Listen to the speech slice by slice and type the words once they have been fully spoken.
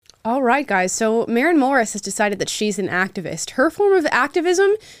All right, guys. So Maren Morris has decided that she's an activist. Her form of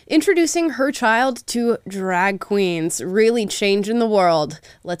activism, introducing her child to drag queens, really changing the world.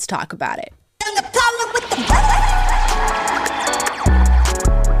 Let's talk about it.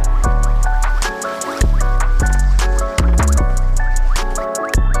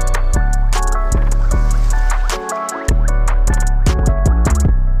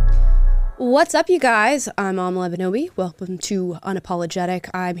 What's up, you guys? I'm Amala Benobi. Welcome to Unapologetic.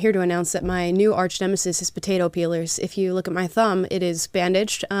 I'm here to announce that my new arch nemesis is potato peelers. If you look at my thumb, it is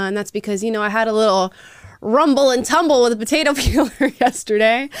bandaged, and that's because, I had a little rumble and tumble with a potato peeler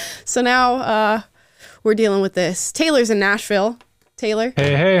yesterday. So now we're dealing with this. Taylor's in Nashville. Taylor?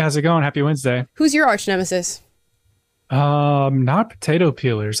 Hey, how's it going? Happy Wednesday. Who's your arch nemesis? Not potato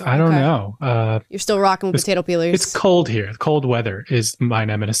peelers. I don't know. You're still rocking with potato peelers. It's cold here. Cold weather is my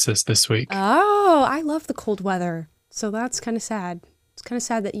nemesis this week. Oh, I love the cold weather. So that's kind of sad. It's kind of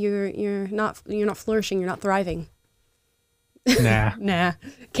sad that you're not flourishing. You're not thriving. Nah. Nah.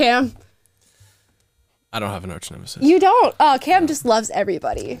 Cam? I don't have an arch nemesis. You don't? Oh, Cam just loves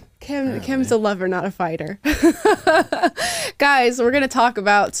everybody. Cam's a lover, not a fighter. Guys, we're going to talk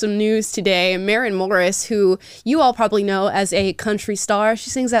about some news today. Maren Morris, who you all probably know as a country star. She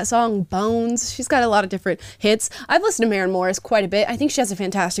sings that song, Bones. She's got a lot of different hits. I've listened to Maren Morris quite a bit. I think she has a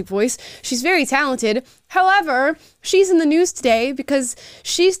fantastic voice. She's very talented. However, she's in the news today because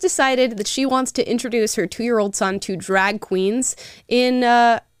she's decided that she wants to introduce her 2-year-old son to drag queens in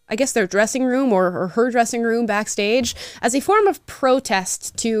I guess their dressing room or her dressing room backstage as a form of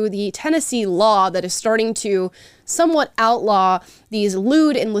protest to the Tennessee law that is starting to somewhat outlaw these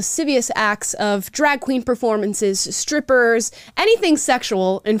lewd and lascivious acts of drag queen performances, strippers, anything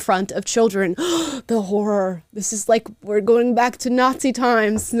sexual in front of children. The horror. This is like we're going back to Nazi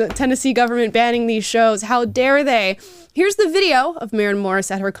times. The Tennessee government banning these shows. How dare they? Here's the video of Maren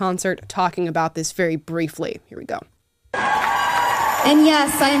Morris at her concert talking about this very briefly. Here we go. And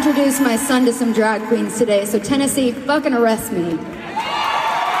yes, I introduced my son to some drag queens today, so Tennessee, fucking arrest me.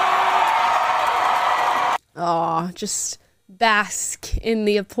 Aw, just bask in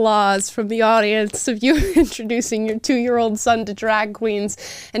the applause from the audience of you introducing your 2-year-old son to drag queens.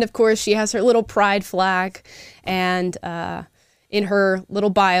 And of course, she has her little pride flag and in her little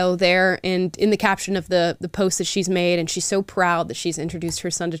bio there and in the caption of the post that she's made, and she's so proud that she's introduced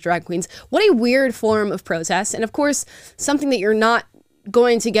her son to drag queens. What a weird form of protest, and of course, something that you're not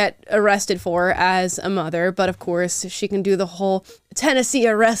going to get arrested for as a mother, but of course she can do the whole Tennessee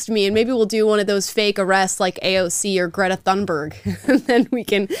arrest me, and maybe we'll do one of those fake arrests like AOC or Greta Thunberg, and then we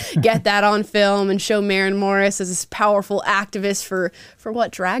can get that on film and show Maren Morris as this powerful activist for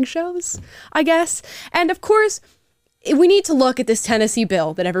what, drag shows, I guess. And of course, we need to look at this Tennessee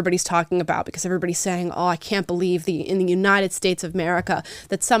bill that everybody's talking about because everybody's saying, oh, I can't believe in the United States of America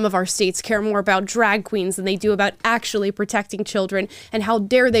that some of our states care more about drag queens than they do about actually protecting children, and how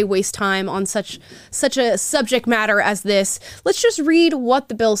dare they waste time on such a subject matter as this. Let's just read what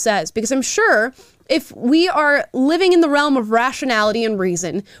the bill says, because I'm sure if we are living in the realm of rationality and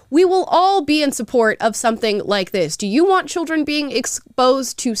reason, we will all be in support of something like this. Do you want children being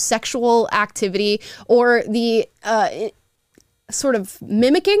exposed to sexual activity or the sort of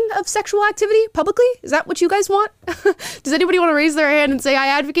mimicking of sexual activity publicly? Is that what you guys want? Does anybody want to raise their hand and say, I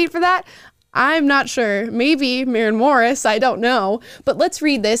advocate for that? I'm not sure. Maybe Maren Morris, I don't know. But let's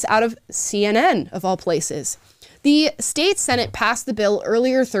read this out of CNN, of all places. The state Senate passed the bill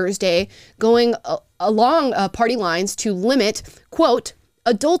earlier Thursday, going along party lines to limit, quote,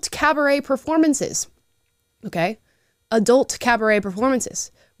 adult cabaret performances. Okay? Adult cabaret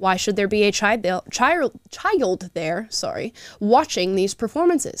performances. Why should there be a child there, watching these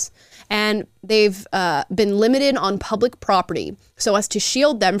performances? And they've been limited on public property so as to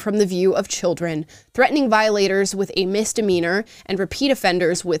shield them from the view of children, threatening violators with a misdemeanor and repeat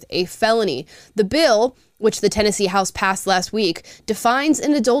offenders with a felony. The bill, which the Tennessee House passed last week, defines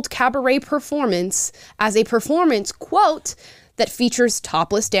an adult cabaret performance as a performance, quote, that features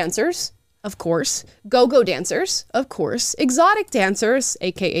topless dancers, of course, go-go dancers, of course, exotic dancers,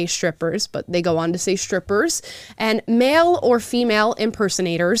 aka strippers, but they go on to say strippers, and male or female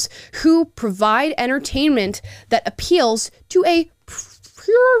impersonators who provide entertainment that appeals to a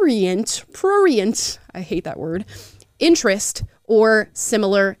prurient, I hate that word, interest or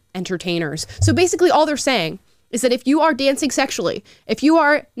similar entertainers. So basically all they're saying is that if you are dancing sexually, if you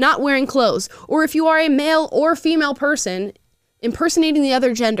are not wearing clothes, or if you are a male or female person impersonating the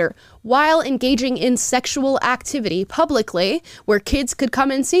other gender while engaging in sexual activity publicly where kids could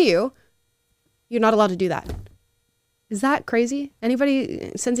come and see you, you're not allowed to do that. Is that crazy?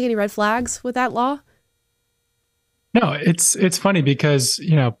 Anybody sensing any red flags with that law? No, it's funny because,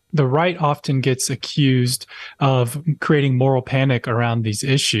 you know, the right often gets accused of creating moral panic around these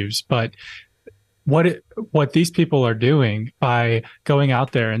issues, but what these people are doing by going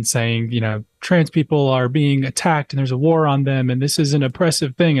out there and saying, you know, trans people are being attacked and there's a war on them and this is an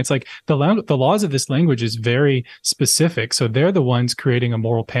oppressive thing. It's like the laws of this language is very specific. So they're the ones creating a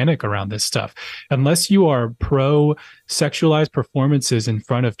moral panic around this stuff. Unless you are pro sexualized performances in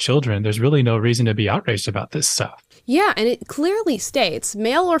front of children, there's really no reason to be outraged about this stuff. Yeah, and it clearly states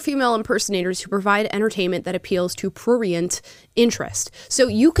male or female impersonators who provide entertainment that appeals to prurient interest. So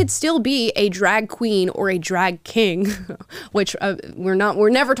you could still be a drag queen or a drag king, which we're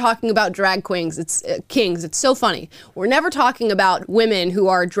never talking about drag queens. It's kings. It's so funny. We're never talking about women who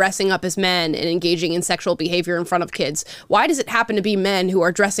are dressing up as men and engaging in sexual behavior in front of kids. Why does it happen to be men who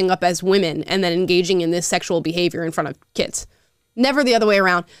are dressing up as women and then engaging in this sexual behavior in front of kids? Never the other way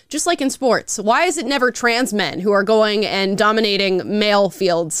around. Just like in sports. Why is it never trans men who are going and dominating male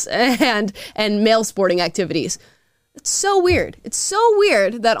fields and male sporting activities? It's so weird. It's so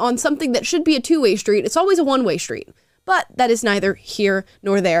weird that on something that should be a two-way street, it's always a one-way street. But that is neither here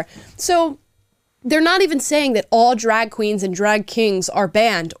nor there. So they're not even saying that all drag queens and drag kings are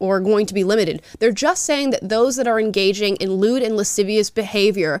banned or going to be limited. They're just saying that those that are engaging in lewd and lascivious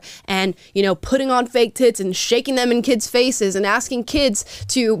behavior and, you know, putting on fake tits and shaking them in kids' faces and asking kids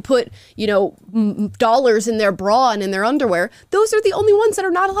to put, you know, dollars in their bra and in their underwear, those are the only ones that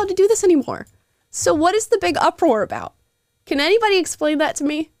are not allowed to do this anymore. So what is the big uproar about? Can anybody explain that to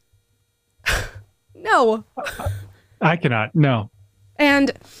me? No. I cannot. No.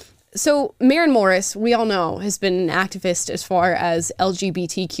 And so Maren Morris, we all know, has been an activist as far as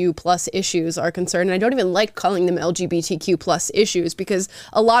LGBTQ plus issues are concerned. And I don't even like calling them LGBTQ plus issues because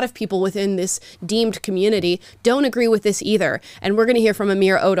a lot of people within this deemed community don't agree with this either. And we're going to hear from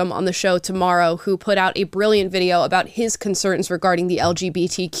Amir Odom on the show tomorrow, who put out a brilliant video about his concerns regarding the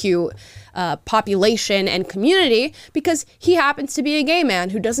LGBTQ population and community, because he happens to be a gay man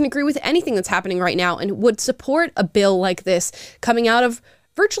who doesn't agree with anything that's happening right now and would support a bill like this coming out of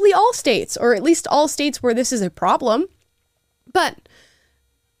virtually all states, or at least all states where this is a problem. But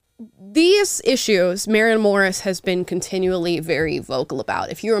these issues, Maren Morris has been continually very vocal about.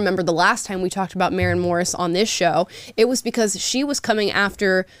 If you remember the last time we talked about Maren Morris on this show, it was because she was coming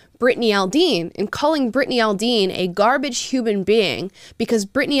after Brittany Aldean and calling Brittany Aldean a garbage human being because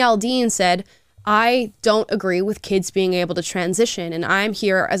Brittany Aldean said, I don't agree with kids being able to transition, and I'm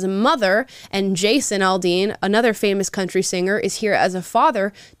here as a mother, and Jason Aldean, another famous country singer, is here as a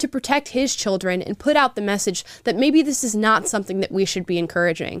father to protect his children and put out the message that maybe this is not something that we should be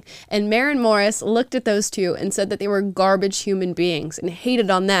encouraging. And Maren Morris looked at those two and said that they were garbage human beings and hated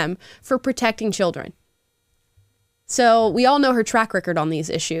on them for protecting children. So we all know her track record on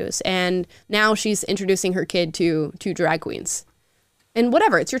these issues, and now she's introducing her kid to drag queens. And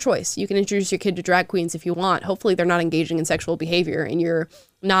whatever, it's your choice. You can introduce your kid to drag queens if you want. Hopefully they're not engaging in sexual behavior and you're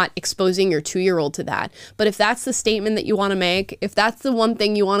not exposing your 2-year-old to that. But if that's the statement that you want to make, if that's the one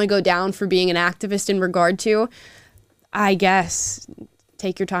thing you want to go down for being an activist in regard to, I guess,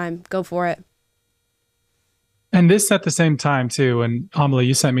 take your time, go for it. And this at the same time, too, and Amelie,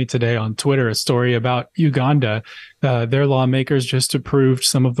 you sent me today on Twitter a story about Uganda. Their lawmakers just approved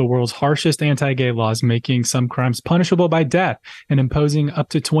some of the world's harshest anti-gay laws, making some crimes punishable by death and imposing up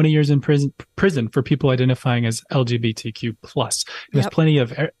to 20 years in prison for people identifying as LGBTQ+. There's plenty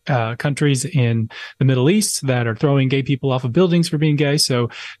of countries in the Middle East that are throwing gay people off of buildings for being gay. So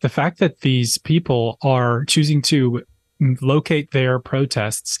the fact that these people are choosing to locate their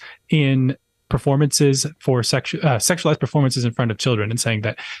protests in performances for sexualized performances in front of children and saying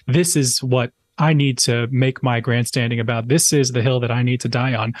that this is what I need to make my grandstanding about. This is the hill that I need to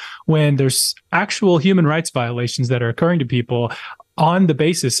die on, when there's actual human rights violations that are occurring to people on the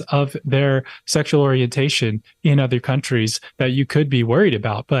basis of their sexual orientation in other countries that you could be worried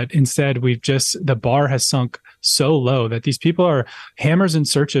about. But instead, the bar has sunk so low that these people are hammers in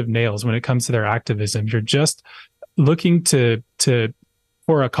search of nails when it comes to their activism. You're just looking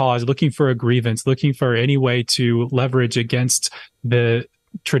for a cause, looking for a grievance, looking for any way to leverage against the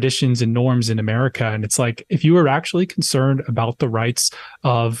traditions and norms in America. And it's like, if you are actually concerned about the rights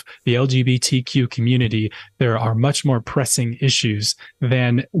of the LGBTQ community, there are much more pressing issues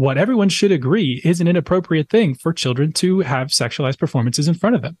than what everyone should agree is an inappropriate thing for children to have sexualized performances in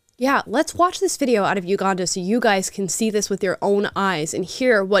front of them. Yeah, let's watch this video out of Uganda so you guys can see this with your own eyes and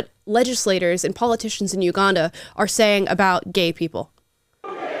hear what legislators and politicians in Uganda are saying about gay people.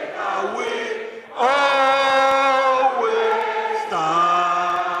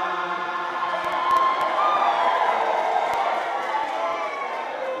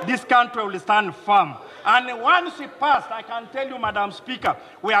 This country will stand firm And once it passed, I can tell you, Madam Speaker,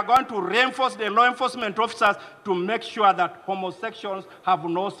 we are going to reinforce the law enforcement officers to make sure that homosexuals have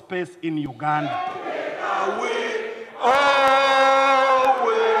no space in Uganda. We always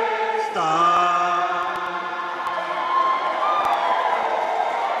stand.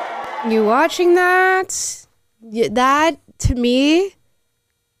 You watching that? That, to me...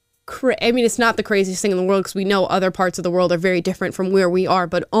 I mean, it's not the craziest thing in the world because we know other parts of the world are very different from where we are.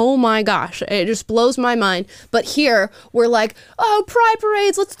 But oh my gosh, it just blows my mind. But here we're like, oh, pride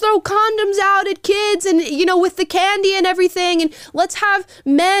parades, let's throw condoms out at kids and, you know, with the candy and everything. And let's have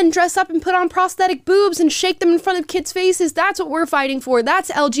men dress up and put on prosthetic boobs and shake them in front of kids' faces. That's what we're fighting for. That's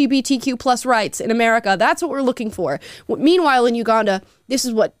LGBTQ plus rights in America. That's what we're looking for. Meanwhile, in Uganda, this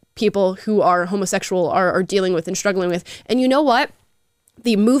is what people who are homosexual are dealing with and struggling with. And you know what?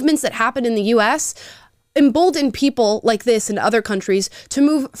 The movements that happen in the US embolden people like this in other countries to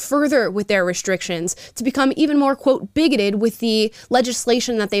move further with their restrictions, to become even more, quote, bigoted with the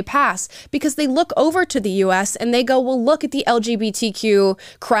legislation that they pass, because they look over to the US and they go, well, look at the LGBTQ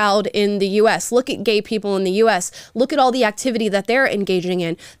crowd in the US. Look at gay people in the US. Look at all the activity that they're engaging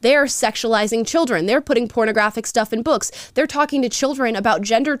in. They're sexualizing children. They're putting pornographic stuff in books. They're talking to children about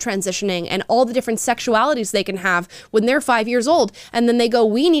gender transitioning and all the different sexualities they can have when they're 5 years old. And then they go,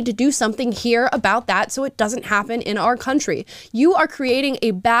 we need to do something here about that so it doesn't happen in our country. You are creating a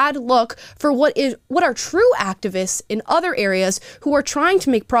bad look for what are true activists in other areas who are trying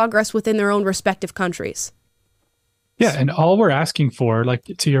to make progress within their own respective countries. Yeah, and all we're asking for, like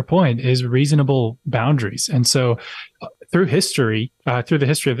to your point, is reasonable boundaries. And so through the history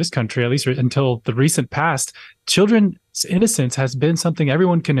of this country, at least until the recent past, children's innocence has been something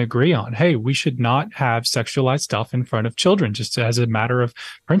everyone can agree on. Hey, we should not have sexualized stuff in front of children, just as a matter of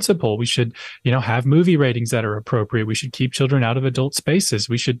principle. We should, have movie ratings that are appropriate. We should keep children out of adult spaces.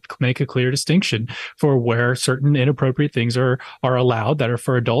 We should make a clear distinction for where certain inappropriate things are allowed that are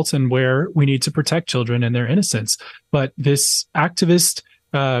for adults and where we need to protect children and their innocence. But this activist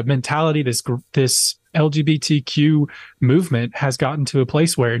mentality, this LGBTQ movement has gotten to a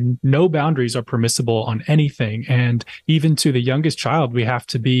place where no boundaries are permissible on anything. And even to the youngest child, we have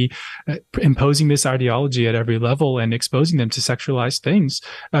to be imposing this ideology at every level and exposing them to sexualized things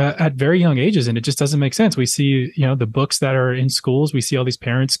at very young ages. And it just doesn't make sense. We see, the books that are in schools. We see all these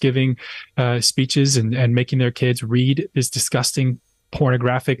parents giving speeches and making their kids read this disgusting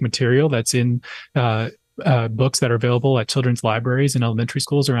pornographic material that's in books that are available at children's libraries and elementary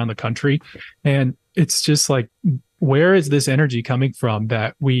schools around the country. And it's just like, where is this energy coming from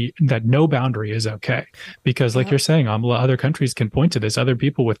that no boundary is okay? Because like you're saying, other countries can point to this, other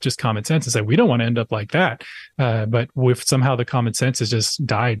people with just common sense and say, we don't want to end up like that. But with somehow the common sense has just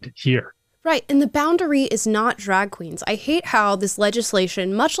died here. Right, and the boundary is not drag queens. I hate how this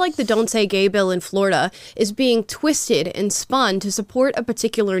legislation, much like the Don't Say Gay bill in Florida, is being twisted and spun to support a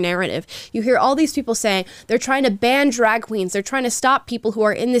particular narrative. You hear all these people saying they're trying to ban drag queens. They're trying to stop people who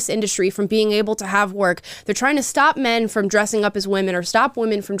are in this industry from being able to have work. They're trying to stop men from dressing up as women or stop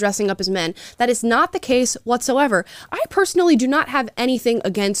women from dressing up as men. That is not the case whatsoever. I personally do not have anything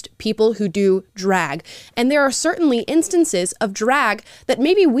against people who do drag. And there are certainly instances of drag that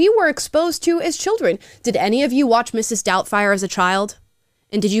maybe we were exposed to as children. Did any of you watch Mrs. Doubtfire as a child?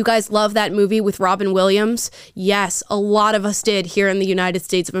 And did you guys love that movie with Robin Williams? Yes, a lot of us did here in the United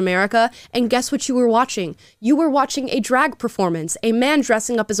States of America. And guess what you were watching? You were watching a drag performance, a man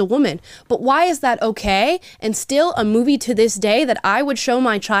dressing up as a woman. But why is that okay? And still a movie to this day that I would show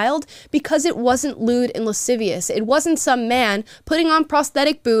my child? Because it wasn't lewd and lascivious. It wasn't some man putting on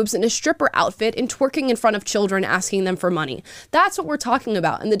prosthetic boobs in a stripper outfit and twerking in front of children asking them for money. That's what we're talking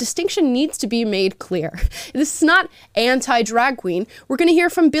about. And the distinction needs to be made clear. This is not anti-drag queen. We're going to hear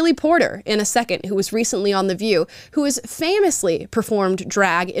from Billy Porter in a second, who was recently on The View, who has famously performed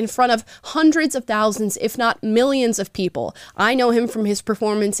drag in front of hundreds of thousands, if not millions of people. I know him from his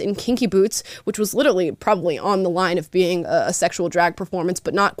performance in Kinky Boots, which was literally probably on the line of being a sexual drag performance,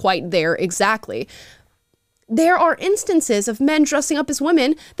 but not quite there exactly. There are instances of men dressing up as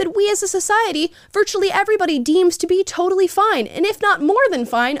women that we as a society, virtually everybody deems to be totally fine, and if not more than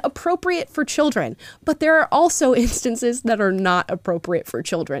fine, appropriate for children. But there are also instances that are not appropriate for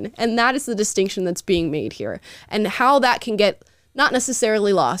children, and that is the distinction that's being made here. And how that can get not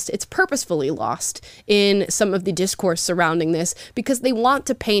necessarily lost, it's purposefully lost in some of the discourse surrounding this, because they want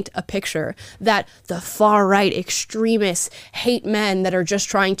to paint a picture that the far-right extremists hate men that are just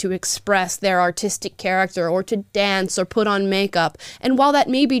trying to express their artistic character or to dance or put on makeup. And while that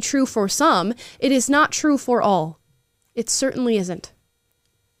may be true for some, it is not true for all. It certainly isn't.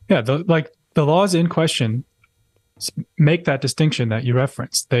 Yeah, the laws in question make that distinction that you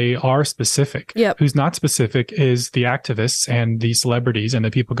referenced. They are specific. Yep. Who's not specific is the activists and the celebrities and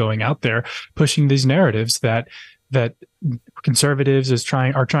the people going out there pushing these narratives that conservatives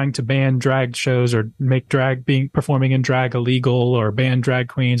are trying to ban drag shows or make performing in drag illegal or ban drag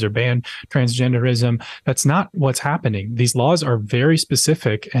queens or ban transgenderism. That's not what's happening. These laws are very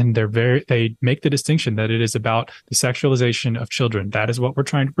specific, and they make the distinction that it is about the sexualization of children. That is what we're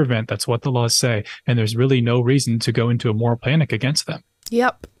trying to prevent. That's what the laws say. And there's really no reason to go into a moral panic against them.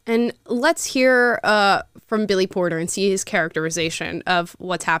 Yep. And let's hear from Billy Porter and see his characterization of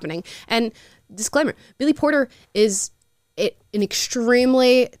what's happening. And disclaimer, Billy Porter is an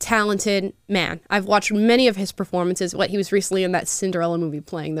extremely talented man. I've watched many of his performances. He was recently in that Cinderella movie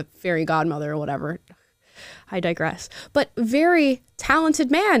playing the fairy godmother or whatever. I digress. But very talented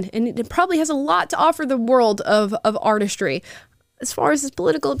man, and it probably has a lot to offer the world of artistry. As far as his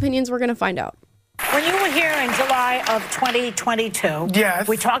political opinions, we're going to find out. When you were here in July of 2022, yes,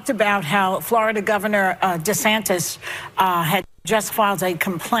 we talked about how Florida Governor DeSantis had just filed a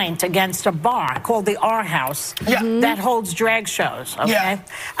complaint against a bar called the R House that holds drag shows. Okay,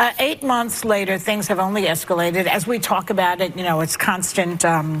 8 months later, things have only escalated. As we talk about it, it's constant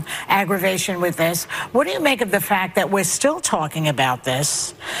aggravation with this. What do you make of the fact that we're still talking about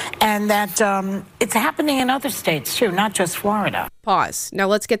this, and that it's happening in other states too, not just Florida? Pause. Now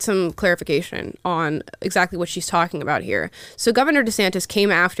let's get some clarification on exactly what she's talking about here. So Governor DeSantis came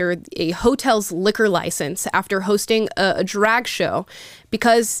after a hotel's liquor license after hosting a drag show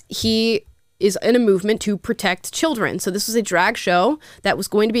because he is in a movement to protect children. So this was a drag show that was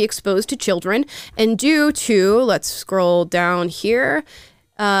going to be exposed to children, and due to, let's scroll down here,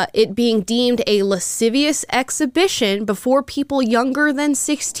 it being deemed a lascivious exhibition before people younger than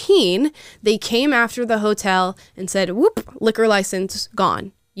 16, they came after the hotel and said, whoop, liquor license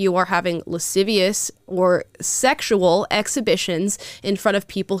gone. You are having lascivious or sexual exhibitions in front of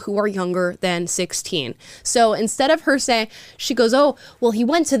people who are younger than 16. So instead of her saying, she goes, oh, well, he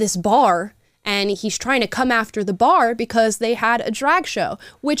went to this bar and he's trying to come after the bar because they had a drag show,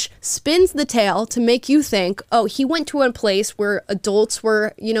 which spins the tale to make you think, oh, he went to a place where adults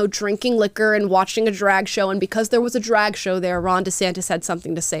were, drinking liquor and watching a drag show. And because there was a drag show there, Ron DeSantis had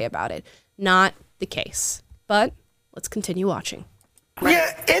something to say about it. Not the case. But let's continue watching. Right.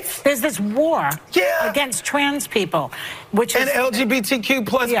 Yeah, there's this war against trans people, which is LGBTQ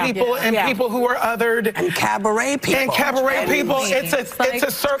plus people and people who are othered and cabaret people. It's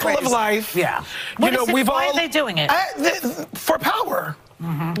a circle of life. Yeah. Why are they doing it? For power.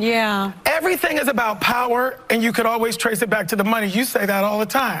 Mm-hmm. Yeah. Everything is about power, and you could always trace it back to the money. You say that all the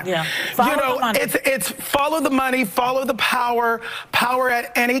time. Yeah. Follow the money. It's follow the money, follow the power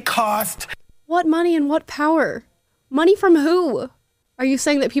at any cost. What money and what power? Money from who? Are you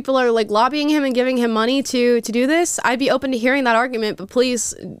saying that people are lobbying him and giving him money to do this? I'd be open to hearing that argument, but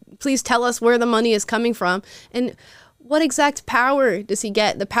please tell us where the money is coming from. And what exact power does he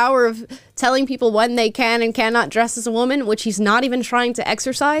get? The power of telling people when they can and cannot dress as a woman, which he's not even trying to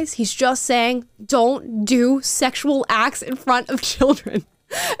exercise. He's just saying, don't do sexual acts in front of children.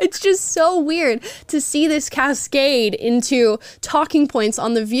 It's just so weird to see this cascade into talking points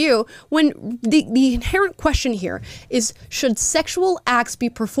on The View when the inherent question here is, should sexual acts be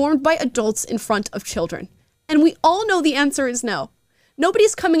performed by adults in front of children? And we all know the answer is no.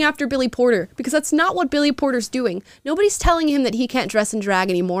 Nobody's coming after Billy Porter because that's not what Billy Porter's doing. Nobody's telling him that he can't dress in drag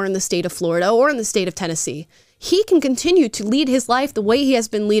anymore in the state of Florida or in the state of Tennessee. He can continue to lead his life the way he has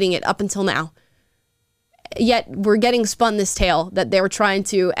been leading it up until now. Yet we're getting spun this tale that they were trying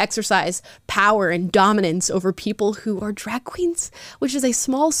to exercise power and dominance over people who are drag queens, which is a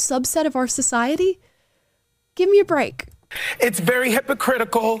small subset of our society. Give me a break. It's very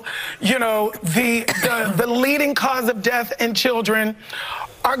hypocritical. The leading cause of death in children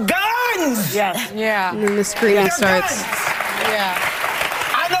are guns. Yes. Yeah. And then the screaming starts. Guns. Yeah.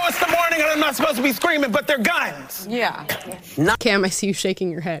 I know it's the morning and I'm not supposed to be screaming, but they're guns. Yeah. Cam, I see you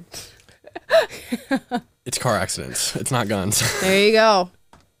shaking your head. It's car accidents. It's not guns. There you go.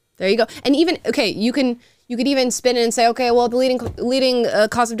 And even, okay, you could even spin it and say, okay, well, the leading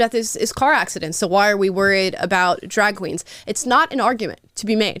cause of death is car accidents. So why are we worried about drag queens? It's not an argument to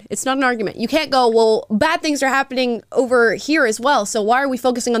be made. It's not an argument. You can't go, well, bad things are happening over here as well. So why are we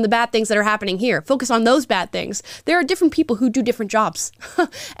focusing on the bad things that are happening here? Focus on those bad things. There are different people who do different jobs.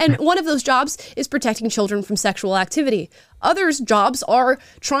 And one of those jobs is protecting children from sexual activity. Others' jobs are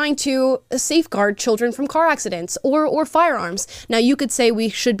trying to safeguard children from car accidents or firearms. Now, you could say we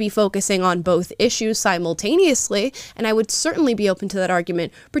should be focusing on both issues simultaneously, and I would certainly be open to that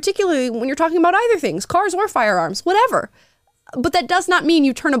argument, particularly when you're talking about either things, cars or firearms, whatever. But that does not mean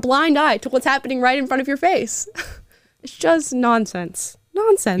you turn a blind eye to what's happening right in front of your face. It's just nonsense.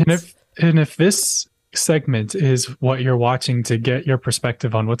 Nonsense. And if this segment is what you're watching to get your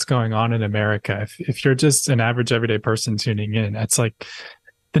perspective on what's going on in America, if you're just an average everyday person tuning in, it's like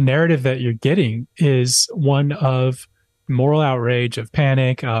the narrative that you're getting is one of moral outrage, of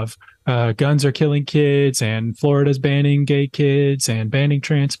panic, of guns are killing kids, and Florida's banning gay kids and banning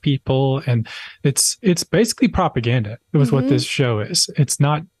trans people, and it's basically propaganda with what this show is. It's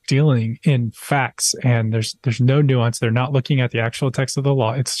not dealing in facts, and there's no nuance. They're not looking at the actual text of the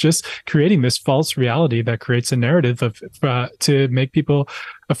law. It's just creating this false reality that creates a narrative of to make people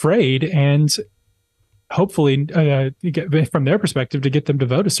afraid, and hopefully from their perspective to get them to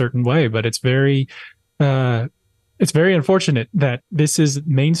vote a certain way. But it's very unfortunate that this is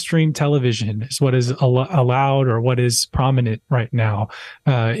mainstream television is what is allowed or what is prominent right now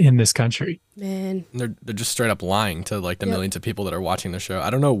in this country. Man, they're just straight up lying to like the millions of people that are watching the show. I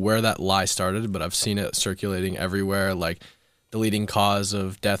don't know where that lie started, but I've seen it circulating everywhere. Like, the leading cause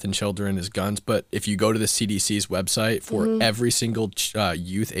of death in children is guns. But if you go to the CDC's website for every single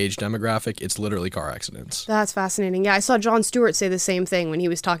youth age demographic, it's literally car accidents. That's fascinating. Yeah, I saw Jon Stewart say the same thing when he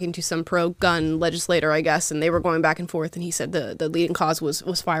was talking to some pro-gun legislator, I guess, and they were going back and forth, and he said the leading cause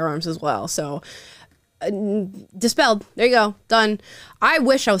was firearms as well. So, dispelled. There you go. Done. I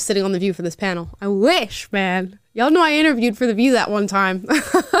wish I was sitting on The View for this panel. I wish, man. Y'all know I interviewed for The View that one time.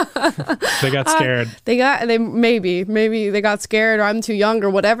 They got scared. Maybe they got scared, or I'm too young or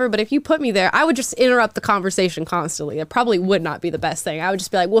whatever. But if you put me there, I would just interrupt the conversation constantly. It probably would not be the best thing. I would just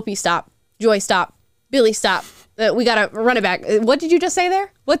be like, Whoopi, stop. Joy, stop. Billy, stop. We got to run it back. What did you just say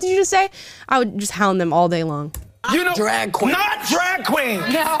there? What did you just say? I would just hound them all day long. You know, drag queen. Not drag queen.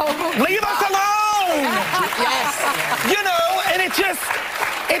 No. Leave us alone. Yes. You know, and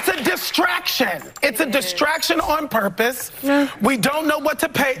it's a distraction. It's a distraction on purpose. We don't know what to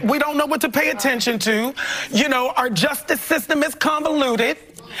pay. We don't know what to pay attention to. You know, our justice system is convoluted.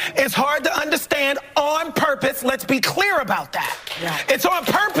 It's hard to understand on purpose. Let's be clear about that. Yeah. It's on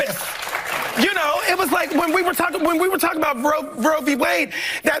purpose. You know, it was like when we were talking about Roe v. Wade,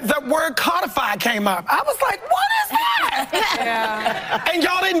 that the word codify came up. I was like, what is that? Yeah. And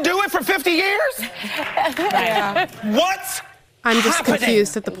y'all didn't do it for 50 years? Yeah. What's I'm just happening?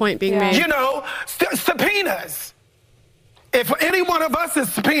 Confused at the point being made. You know, subpoenas. If any one of us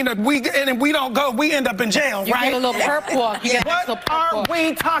is subpoenaed, and we don't go, we end up in jail, You right? get a little perp walk. You get a What little perp are walk.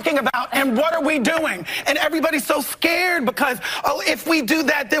 we talking about, and what are we doing? And everybody's so scared because, if we do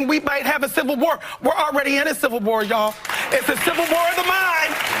that, then we might have a civil war. We're already in a civil war, y'all. It's a civil war of the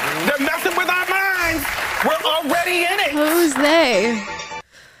mind. They're messing with our minds. We're already in it. Who's they?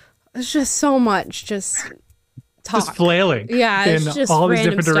 It's just so much, just talk. Just flailing it's in just all these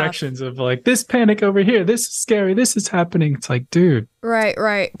random different stuff. directions of like, this panic over here, this is scary, this is happening. It's like, dude.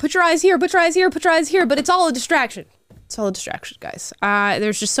 Right. Put your eyes here, put your eyes here, put your eyes here, but it's all a distraction. It's all a distraction, guys.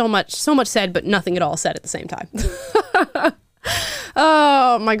 There's just so much said, but nothing at all said at the same time.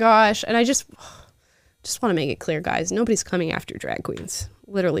 Oh my gosh. And I just want to make it clear, guys, nobody's coming after drag queens.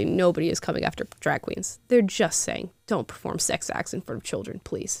 Literally nobody is coming after drag queens. They're just saying, don't perform sex acts in front of children,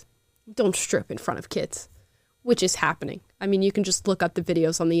 please. Don't strip in front of kids. Which is happening. I mean, you can just look up the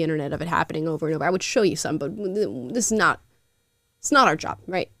videos on the internet of it happening over and over. I would show you some, but this is not. It's not our job,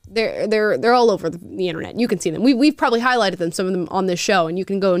 right? They're all over the internet. You can see them. We've probably highlighted them, some of them on this show, and you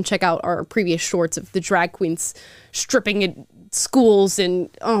can go and check out our previous shorts of the drag queens stripping at schools and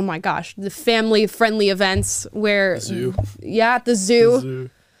oh my gosh, the family friendly events where The zoo. Yeah, at the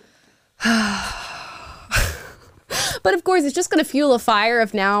zoo. But of course, it's just going to fuel a fire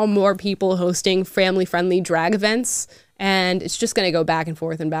of now more people hosting family-friendly drag events, and it's just going to go back and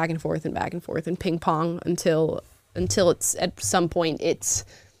forth and back and forth and back and forth and ping pong until it's at some point it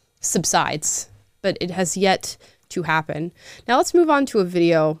subsides. But it has yet to happen. Now let's move on to a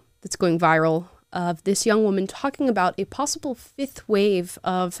video that's going viral of this young woman talking about a possible fifth wave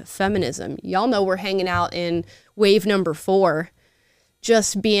of feminism. Y'all know we're hanging out in wave number 4,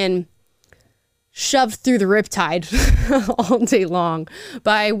 just being shoved through the riptide all day long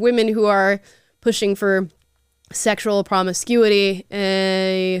by women who are pushing for sexual promiscuity,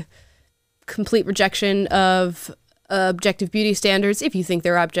 a complete rejection of objective beauty standards, if you think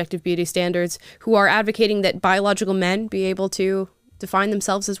they're objective beauty standards, who are advocating that biological men be able to define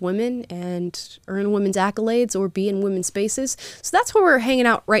themselves as women and earn women's accolades or be in women's spaces. So that's where we're hanging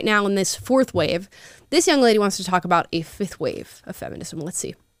out right now in this 4th wave. This young lady wants to talk about a 5th wave of feminism. Let's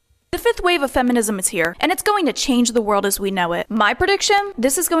see. The fifth wave of feminism is here, and it's going to change the world as we know it. My prediction,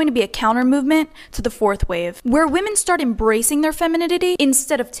 this is going to be a counter movement to the fourth wave, where women start embracing their femininity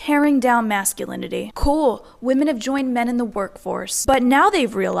instead of tearing down masculinity. Cool, women have joined men in the workforce, but now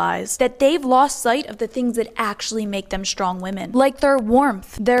they've realized that they've lost sight of the things that actually make them strong women, like their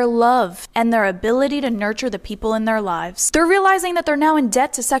warmth, their love, and their ability to nurture the people in their lives. They're realizing that they're now in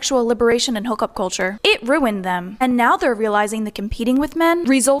debt to sexual liberation and hookup culture. It ruined them, and now they're realizing that competing with men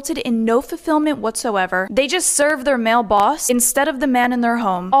resulted in no fulfillment whatsoever. They just serve their male boss instead of the man in their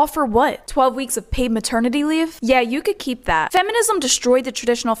home. All for what? 12 weeks of paid maternity leave? Yeah, you could keep that. Feminism destroyed the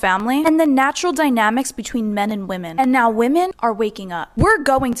traditional family and the natural dynamics between men and women. And now women are waking up. We're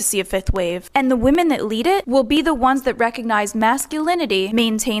going to see a fifth wave, and the women that lead it will be the ones that recognize masculinity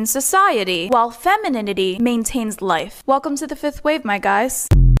maintains society, while femininity maintains life. Welcome to the fifth wave, my guys.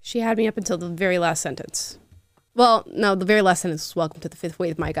 She had me up until the very last sentence. Well, no, the very last sentence was welcome to the fifth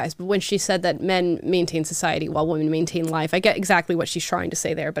wave, my guys. But when she said that men maintain society while women maintain life, I get exactly what she's trying to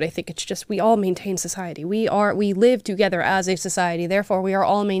say there. But I think it's just we all maintain society. We live together as a society. Therefore, we are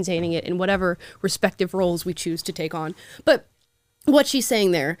all maintaining it in whatever respective roles we choose to take on. But what she's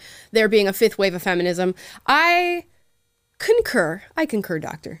saying there being a fifth wave of feminism, I concur,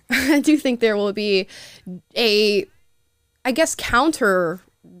 Doctor. I do think there will be a, I guess, counter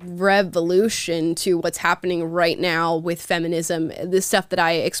revolution to what's happening right now with feminism, the stuff that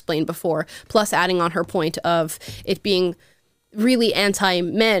I explained before, plus adding on her point of it being really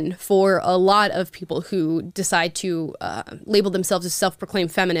anti-men for a lot of people who decide to label themselves as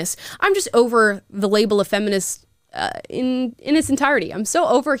self-proclaimed feminists. I'm just over the label of feminist in its entirety. I'm so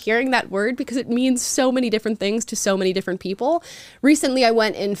over hearing that word because it means so many different things to so many different people. Recently, I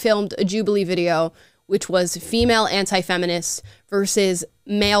went and filmed a Jubilee video, which was female anti-feminists versus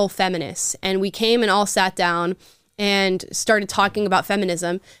male feminists. And we came and all sat down and started talking about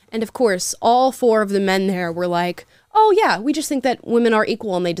feminism. And of course, all four of the men there were like, oh yeah, we just think that women are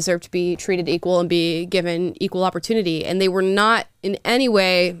equal and they deserve to be treated equal and be given equal opportunity. And they were not in any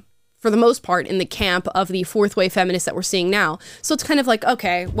way, for the most part, in the camp of the fourth wave feminists that we're seeing now. So it's kind of like,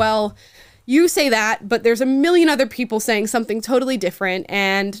 okay, well, you say that, but there's a million other people saying something totally different.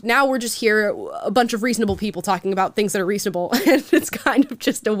 And now we're just here, a bunch of reasonable people talking about things that are reasonable. And it's kind of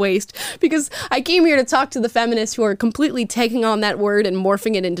just a waste because I came here to talk to the feminists who are completely taking on that word and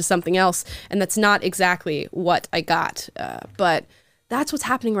morphing it into something else. And that's not exactly what I got. But that's what's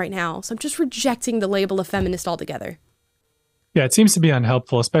happening right now. So I'm just rejecting the label of feminist altogether. Yeah, it seems to be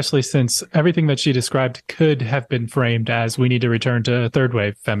unhelpful, especially since everything that she described could have been framed as we need to return to third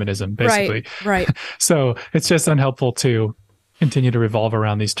wave feminism, basically. Right. So it's just unhelpful to continue to revolve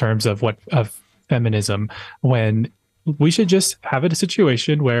around these terms of feminism when we should just have a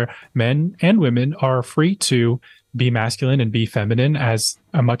situation where men and women are free to be masculine and be feminine as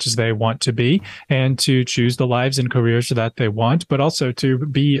much as they want to be, and to choose the lives and careers that they want, but also to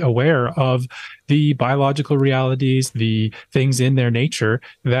be aware of the biological realities, the things in their nature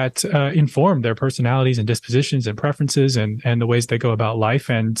that inform their personalities and dispositions and preferences and the ways they go about life.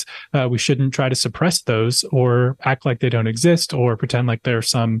 And we shouldn't try to suppress those or act like they don't exist or pretend like they're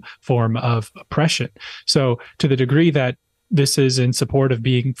some form of oppression. So to the degree that this is in support of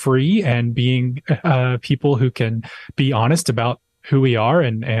being free and being people who can be honest about who we are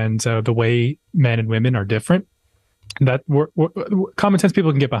and the way men and women are different, that common sense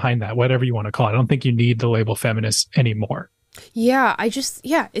people can get behind that, whatever you want to call it. I don't think you need the label feminist anymore. Yeah, it's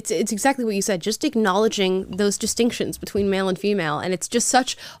exactly what you said, just acknowledging those distinctions between male and female. And it's just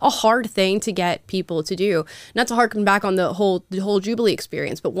such a hard thing to get people to do. Not to harken back on the whole Jubilee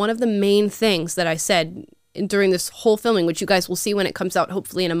experience, but one of the main things that I said during this whole filming, which you guys will see when it comes out,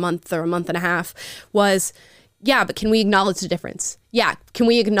 hopefully in a month or a month and a half, was, yeah, but can we acknowledge the difference? Yeah, can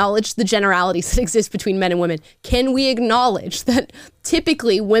we acknowledge the generalities that exist between men and women? Can we acknowledge that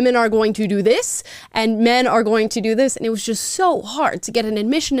typically women are going to do this and men are going to do this? And it was just so hard to get an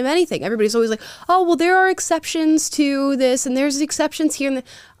admission of anything. Everybody's always like, oh, well, there are exceptions to this and there's exceptions here and there.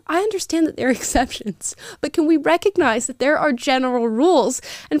 I understand that there are exceptions, but can we recognize that there are general rules?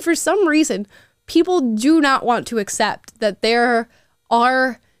 And for some reason, people do not want to accept that there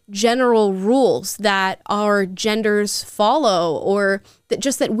are general rules that our genders follow, or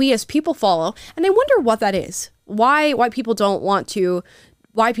that we as people follow. And I wonder what that is. Why people don't want to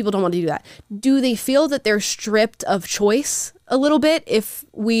do that. Do they feel that they're stripped of choice a little bit if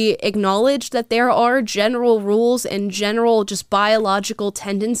we acknowledge that there are general rules and general just biological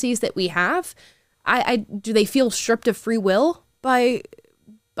tendencies that we have? Do they feel stripped of free will by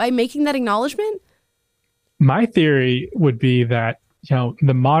making that acknowledgement? My theory would be that,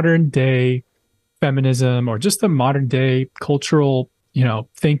 the modern day feminism or just the modern day cultural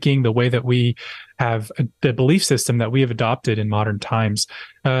thinking, the way that we have the belief system that we have adopted in modern times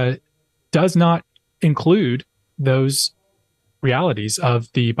does not include those realities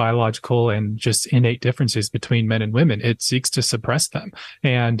of the biological and just innate differences between men and women. It seeks to suppress them,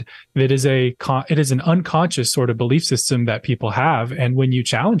 and it is an unconscious sort of belief system that people have. And when you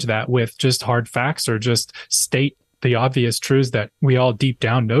challenge that with just hard facts or just state the obvious truths that we all deep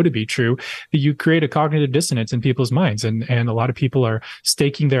down know to be true, you create a cognitive dissonance in people's minds. And a lot of people are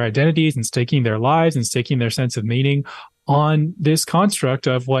staking their identities and staking their lives and staking their sense of meaning on this construct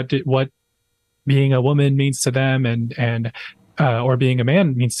of what being a woman means to them and or being a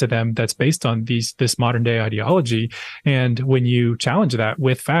man means to them, that's based on this modern day ideology. And when you challenge that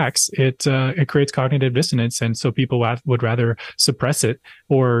with facts, it creates cognitive dissonance. And so people would rather suppress it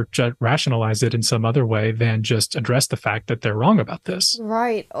or rationalize it in some other way than just address the fact that they're wrong about this.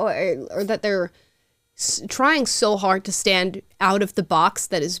 Right. Or that they're trying so hard to stand out of the box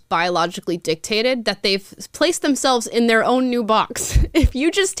that is biologically dictated that they've placed themselves in their own new box. If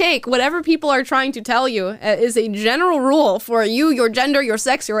you just take whatever people are trying to tell you is a general rule for you, your gender, your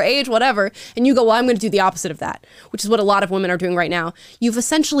sex, your age, whatever, and you go, well, I'm going to do the opposite of that, which is what a lot of women are doing right now. You've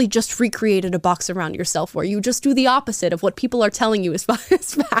essentially just recreated a box around yourself where you just do the opposite of what people are telling you is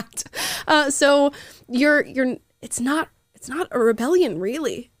fact. So it's not a rebellion,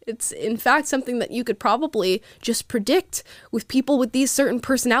 really. It's, in fact, something that you could probably just predict with people with these certain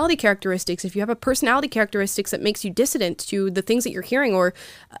personality characteristics. If you have a personality characteristics that makes you dissident to the things that you're hearing or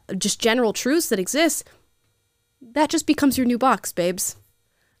just general truths that exist, that just becomes your new box, babes.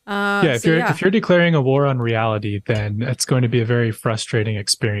 If you're declaring a war on reality, then it's going to be a very frustrating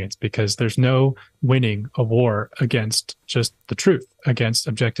experience, because there's no winning a war against just the truth, against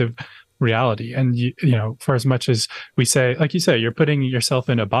objective reality. And for as much as we say, like you say, you're putting yourself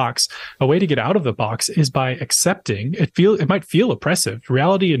in a box, a way to get out of the box is by accepting it. It might feel oppressive.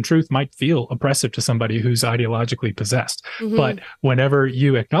 Reality and truth might feel oppressive to somebody who's ideologically possessed. Mm-hmm. But whenever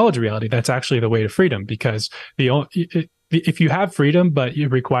you acknowledge reality, that's actually the way to freedom, because if you have freedom, but it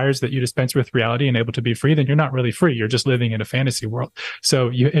requires that you dispense with reality and able to be free, then you're not really free. You're just living in a fantasy world.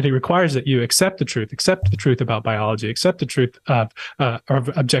 So it requires that you accept the truth about biology, accept the truth of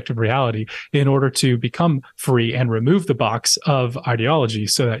objective reality in order to become free and remove the box of ideology,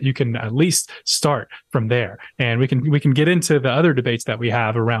 so that you can at least start from there. And we can get into the other debates that we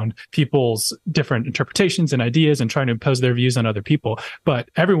have around people's different interpretations and ideas and trying to impose their views on other people. But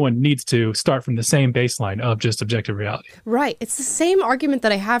everyone needs to start from the same baseline of just objective reality. Right. It's the same argument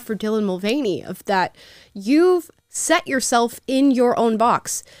that I have for Dylan Mulvaney, of that you've set yourself in your own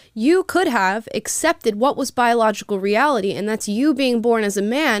box. You could have accepted what was biological reality, and that's you being born as a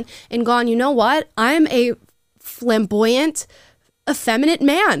man, and gone, you know what? I'm a flamboyant, effeminate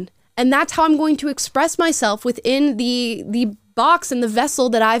man, and that's how I'm going to express myself within the box and the vessel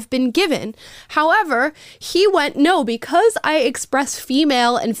that I've been given. However, he went, no, because I express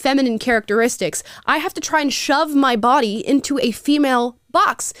female and feminine characteristics, I have to try and shove my body into a female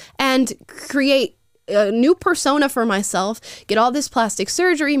box and create a new persona for myself, get all this plastic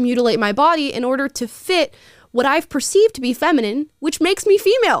surgery, mutilate my body in order to fit what I've perceived to be feminine, which makes me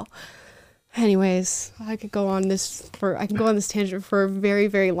female. Anyways, I could go on this tangent for a very,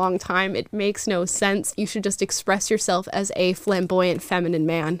 very long time. It makes no sense. You should just express yourself as a flamboyant feminine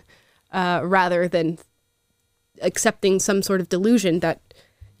man, rather than accepting some sort of delusion that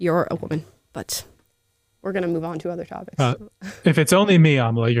you're a woman. But we're going to move on to other topics. If it's only me,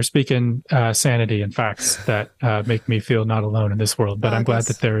 Amala, you're speaking sanity and facts that make me feel not alone in this world. But I'm glad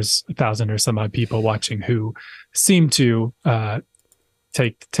that there's 1,000 or some odd people watching who seem to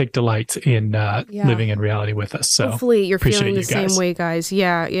take delight in living in reality with us. So hopefully you're feeling the same way, guys.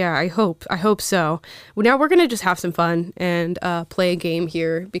 Yeah, I hope so. Well, now we're gonna just have some fun and play a game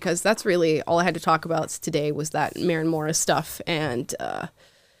here, because that's really all I had to talk about today was that Maren Morris stuff, and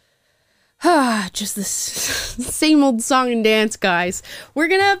just this same old song and dance, guys. We're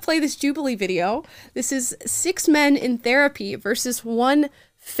gonna play this Jubilee video. This is 6 men in therapy versus 1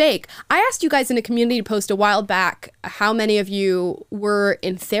 fake. I asked you guys in a community post a while back how many of you were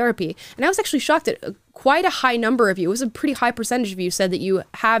in therapy, and I was actually shocked at quite a high number of you. It was a pretty high percentage of you said that you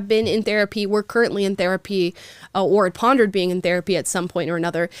have been in therapy, were currently in therapy, or had pondered being in therapy at some point or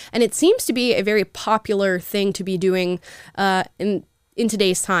another. And it seems to be a very popular thing to be doing in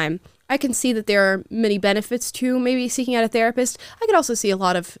today's time. I can see that there are many benefits to maybe seeking out a therapist. I could also see a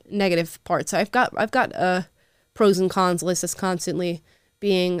lot of negative parts. I've got a pros and cons list that's constantly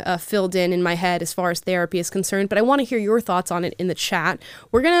being filled in my head as far as therapy is concerned, but I want to hear your thoughts on it in the chat.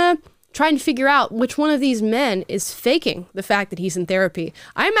 We're going to trying to figure out which one of these men is faking the fact that he's in therapy.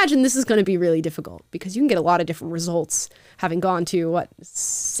 I imagine this is going to be really difficult because you can get a lot of different results having gone to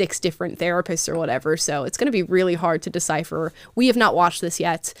 6 different therapists or whatever. So it's going to be really hard to decipher. We have not watched this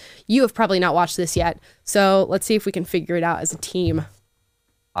yet. You have probably not watched this yet. So let's see if we can figure it out as a team.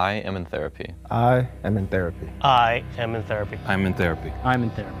 I am in therapy. I am in therapy. I am in therapy. I'm in therapy. I'm in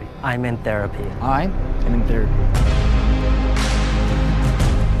therapy. I'm in therapy. I am in therapy.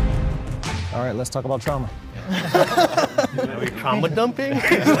 All right, let's talk about trauma. Are we trauma dumping?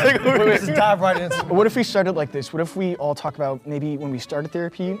 Let's dive right into it. What if we started like this? What if we all talk about maybe when we started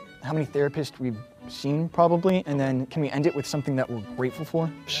therapy, how many therapists we've seen probably, and then can we end it with something that we're grateful for?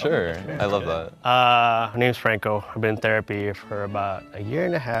 Sure, I love that. My name's Franco. I've been in therapy for about a year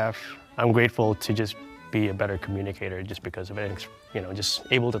and a half. I'm grateful to just be a better communicator just because of it. Just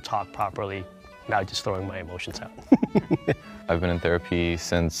able to talk properly without just throwing my emotions out. I've been in therapy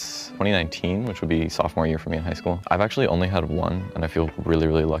since 2019, which would be sophomore year for me in high school. I've actually only had one, and I feel really,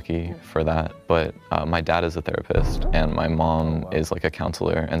 really lucky for that. But my dad is a therapist, and my mom is like a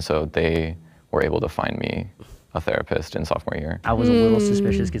counselor, and so they were able to find me a therapist in sophomore year. I was a little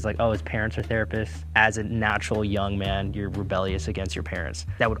suspicious because his parents are therapists. As a natural young man, you're rebellious against your parents.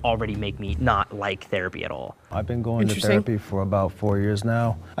 That would already make me not like therapy at all. I've been going to therapy for about 4 years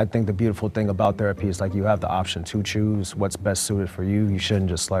now. I think the beautiful thing about therapy is you have the option to choose what's best suited for you. You shouldn't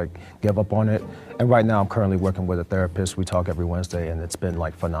just give up on it. And right now I'm currently working with a therapist. We talk every Wednesday and it's been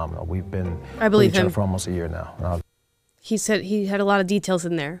phenomenal. We've been with each other for almost a year now. He said he had a lot of details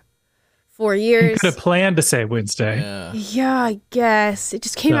in there. 4 years. You could have planned to say Wednesday. Yeah, I guess. It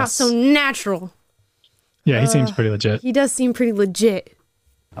just came out so natural. Yeah, he seems pretty legit. He does seem pretty legit.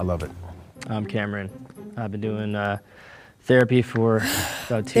 I love it. I'm Cameron. I've been doing therapy for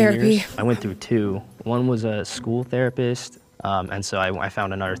about 2 years. I went through 2. One was a school therapist, and so I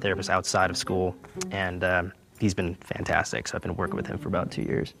found another therapist outside of school, and he's been fantastic. So I've been working with him for about 2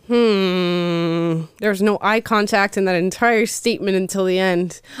 years. There's no eye contact in that entire statement until the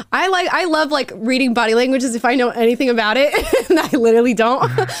end. I love reading body languages if I know anything about it, and I literally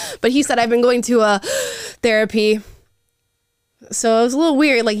don't. But he said I've been going to therapy. So it was a little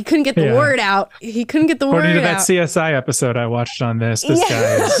weird. He couldn't get the word out. He couldn't get the word out. According to that CSI episode I watched on this guy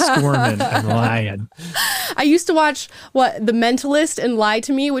is squirming and lying. I used to watch The Mentalist and Lie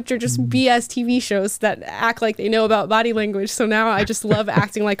to Me, which are just BS TV shows that act like they know about body language. So now I just love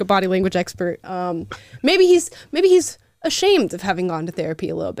acting like a body language expert. Maybe he's ashamed of having gone to therapy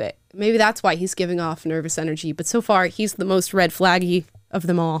a little bit. Maybe that's why he's giving off nervous energy. But so far, he's the most red flaggy of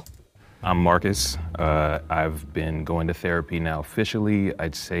them all. I'm Marcus. I've been going to therapy now officially,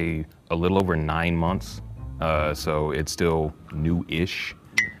 I'd say a little over 9 months. So it's still new-ish.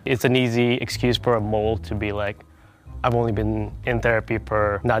 It's an easy excuse for a mole to be like, I've only been in therapy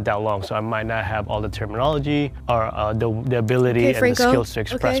for not that long, so I might not have all the terminology or the ability and the skills to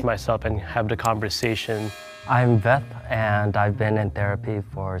express myself and have the conversation. I'm Veth, and I've been in therapy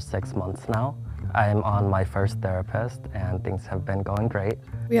for 6 months now. I'm on my first therapist, and things have been going great.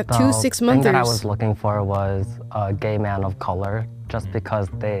 We have 2 6-monthers. The thing that I was looking for was a gay man of color, just because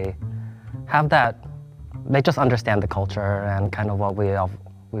they have that, they just understand the culture and kind of what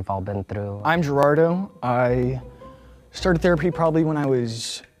we've all been through. I'm Gerardo. I started therapy probably when I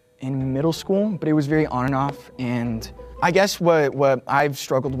was in middle school, but it was very on and off. And I guess what I've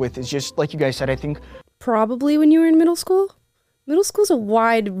struggled with is just, like you guys said, I think. Probably when you were in middle school? Middle school's a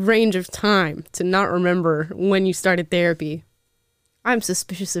wide range of time to not remember when you started therapy. I'm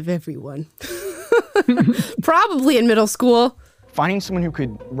suspicious of everyone. Probably in middle school. Finding someone who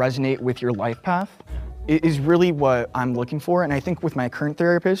could resonate with your life path is really what I'm looking for. And I think with my current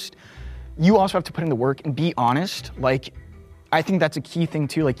therapist, you also have to put in the work and be honest. I think that's a key thing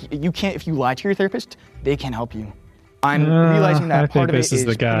too. You can't, if you lie to your therapist, they can't help you. I'm realizing that part of it is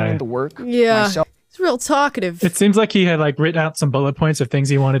putting in the work myself. He's real talkative. It seems like he had written out some bullet points of things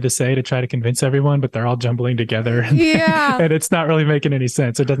he wanted to say to try to convince everyone, but they're all jumbling together. And, and it's not really making any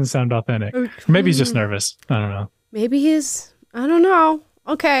sense. It doesn't sound authentic. Or maybe he's just nervous. I don't know. Maybe I don't know.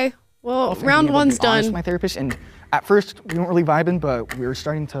 Okay. Well, round one's done. With my therapist, and at first we weren't really vibing, but we were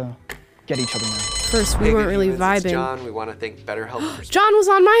starting to get each other now. First, we weren't really vibing. It's John, we want to thank BetterHelp for John was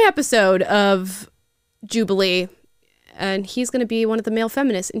on my episode of Jubilee. And he's going to be one of the male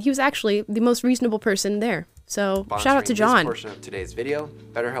feminists. And he was actually the most reasonable person there. So shout out to John. This portion of today's video.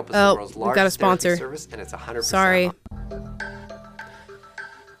 BetterHelp is the world's we've got a sponsor. Service, and it's 100% Sorry.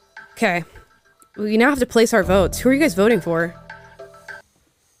 Okay. We now have to place our votes. Who are you guys voting for?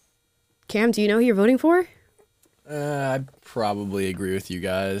 Cam, do you know who you're voting for? I probably agree with you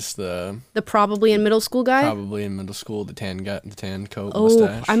guys. The probably in middle school guy? Probably in middle school, the tan coat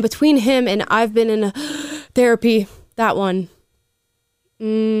mustache. I'm between him and I've been in therapy. That one.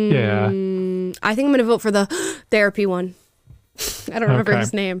 Yeah. I think I'm going to vote for the therapy one. I don't remember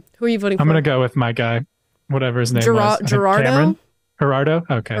his name. Who are you voting for? I'm going to go with my guy, whatever his name was. Gerardo? Gerardo?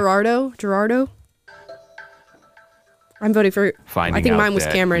 Okay. Gerardo? I'm voting for, Finding I think out mine was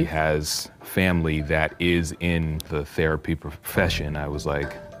that Cameron. He has family that is in the therapy profession. I was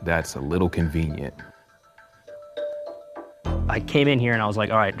like, that's a little convenient. I came in here and I was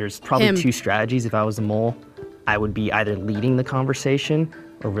like, all right, there's probably two strategies. If I was the mole, I would be either leading the conversation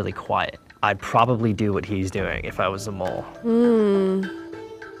or really quiet. I'd probably do what he's doing if I was the mole.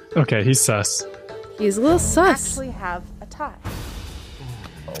 Okay, he's sus. He's a little sus. Actually have a tie.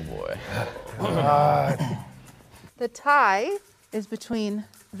 Oh boy. The tie is between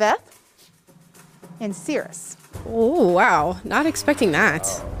Veth and Cirrus. Oh, wow. Not expecting that.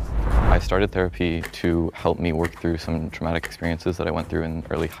 I started therapy to help me work through some traumatic experiences that I went through in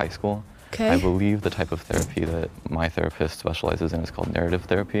early high school. Okay. I believe the type of therapy that my therapist specializes in is called narrative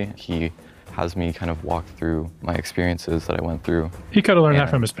therapy. He has me kind of walk through my experiences that I went through. He could have learned that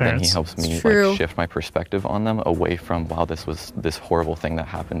from his parents. Then he helps me like shift my perspective on them away from, wow, this was this horrible thing that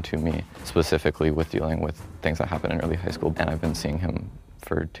happened to me, specifically with dealing with things that happened in early high school. And I've been seeing him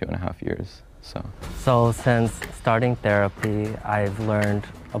for 2.5 years, So since starting therapy, I've learned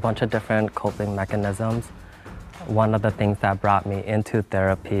a bunch of different coping mechanisms. One of the things that brought me into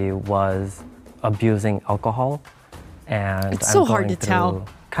therapy was abusing alcohol. And it's so hard to tell.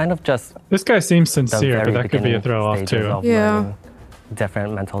 Kind of just this guy seems sincere, but that could be a throw off too. Yeah.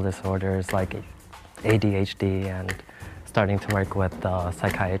 Different mental disorders like ADHD and starting to work with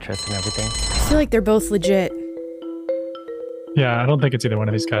psychiatrists and everything. I feel like they're both legit. Yeah, I don't think it's either one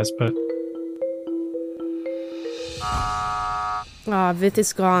of these guys, but. Vith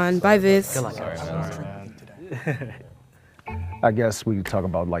is gone. Bye, Vith. Sorry, man. I guess we could talk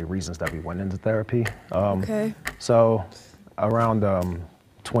about like reasons that we went into therapy. Okay. So around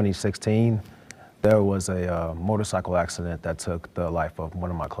 2016, there was a motorcycle accident that took the life of one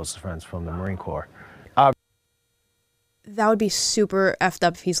of my closest friends from the Marine Corps. That would be super effed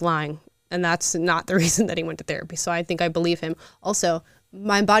up if he's lying. And that's not the reason that he went to therapy. So I think I believe him. Also,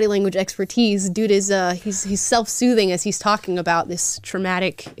 my body language expertise, dude is he's self-soothing as he's talking about this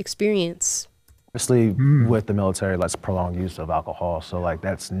traumatic experience. Obviously, with the military, that's prolonged use of alcohol. So like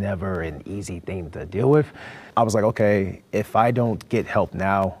that's never an easy thing to deal with. I was like, okay, if I don't get help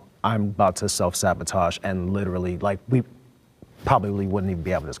now, I'm about to self-sabotage and literally like we probably wouldn't even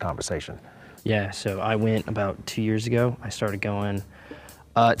be having this conversation. Yeah, so I went about 2 years ago. I started going.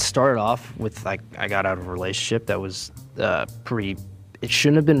 It started off with like I got out of a relationship that was pretty. It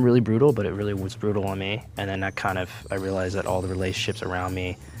shouldn't have been really brutal, but it really was brutal on me. And then I realized that all the relationships around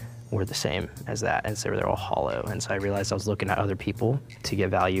me were the same as that, and so they're all hollow. And so I realized I was looking at other people to get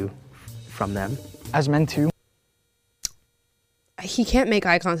value from them. As men too. He can't make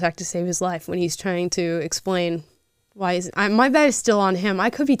eye contact to save his life when he's trying to explain why my bet is still on him. I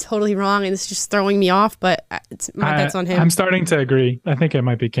could be totally wrong, and it's just throwing me off, but my bet's on him. I'm starting to agree. I think it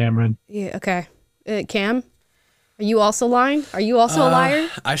might be Cameron. Yeah. Okay. Cam, are you also lying? Are you also a liar?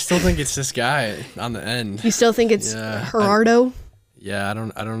 I still think it's this guy on the end. You still think it's Gerardo? I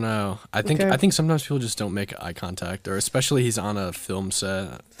don't know. I think sometimes people just don't make eye contact, or especially he's on a film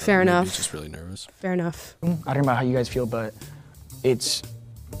set. Fair enough. He's just really nervous. Fair enough. I don't know how you guys feel, but it's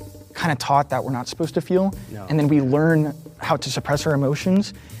kind of taught that we're not supposed to feel, and then we learn how to suppress our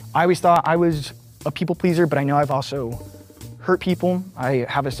emotions. I always thought I was a people pleaser, but I know I've also hurt people. I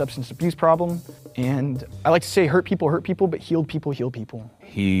have a substance abuse problem, and I like to say hurt people, but healed people, heal people.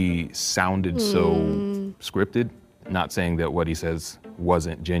 He sounded so scripted, not saying that what he says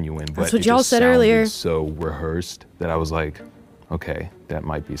wasn't genuine, but that's what it y'all just said sounded earlier. So rehearsed that I was like, okay, that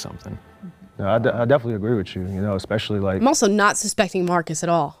might be something. No, I definitely agree with you, especially like... I'm also not suspecting Marcus at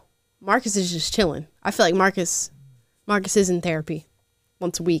all. Marcus is just chilling. I feel like Marcus is in therapy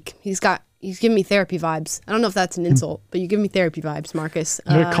once a week. He's giving me therapy vibes. I don't know if that's an insult, but you give me therapy vibes, Marcus.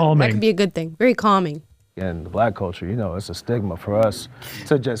 Very calming. That could be a good thing. Very calming. In the Black culture, it's a stigma for us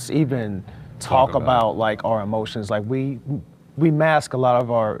to just even talk about like our emotions. Like we mask a lot of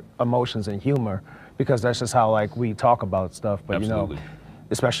our emotions in humor because that's just how like we talk about stuff. But Absolutely.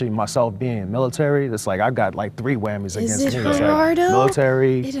 Especially myself being military, it's like I've got like 3 whammies against me. Is it It's like Gerardo?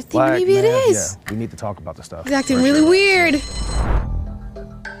 military, I think black, maybe it man. is. Yeah, we need to talk about the stuff. He's acting really weird.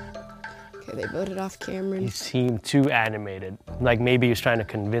 Okay, they voted off Cameron. He seemed too animated. Like maybe he was trying to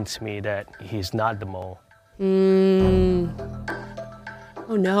convince me that he's not the mole.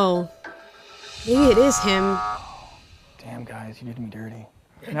 Oh no. Maybe it is him. Damn, guys, you did me dirty.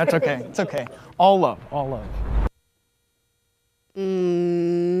 That's okay. It's okay. All love. All love.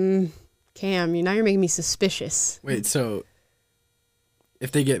 Cam, now you're making me suspicious. Wait, so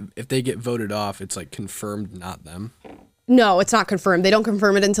if they get voted off, it's like confirmed not them? No, it's not confirmed. They don't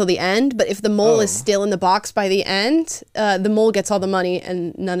confirm it until the end. But if the mole is still in the box by the end, the mole gets all the money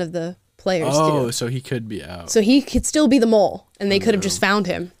and none of the players do. Oh, so he could be out. So he could still be the mole, and they could have just found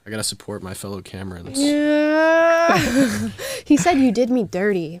him. I gotta support my fellow Camerons. Yeah. He said you did me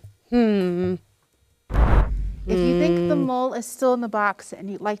dirty. If you think the mole is still in the box and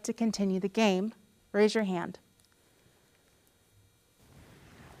you'd like to continue the game, raise your hand.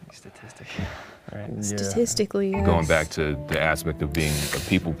 Statistically, yes. Going back to the aspect of being a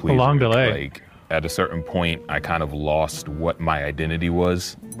people pleaser. A long delay. Like, at a certain point, I kind of lost what my identity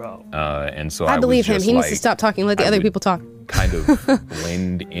was. And so I believe him. was just He needs like, to stop talking. Let the I other would people talk. kind of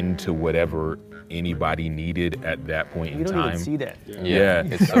blend into whatever anybody needed at that point in time. You don't even see that. Yeah.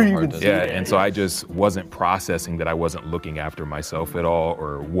 It's so hard to see. Yeah, and so I just wasn't processing that I wasn't looking after myself at all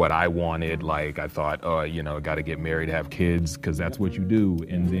or what I wanted. Like, I thought, oh, got to get married, have kids, because that's what you do.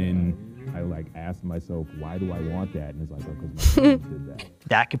 And then I asked myself, why do I want that? And it's like, oh, because my parents did that.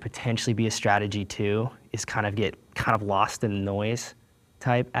 That could potentially be a strategy too, is kind of lost in the noise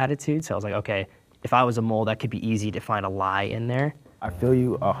type attitude. So I was like, okay, if I was a mole, that could be easy to find a lie in there. I feel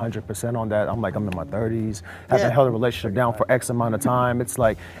you 100% on that. I'm in my 30s, haven't held a relationship down for X amount of time. It's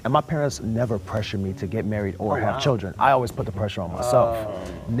like, and my parents never pressured me to get married or have children. I always put the pressure on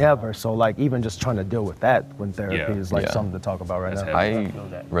myself. Never. So even just trying to deal with that when therapy is something to talk about right now. I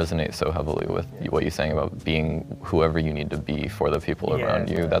resonate so heavily with what you're saying about being whoever you need to be for the people around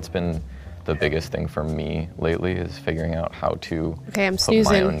you. That's been the biggest thing for me lately, is figuring out how to. Okay, I'm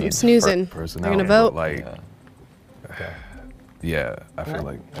snoozing. They're gonna vote. Yeah, I feel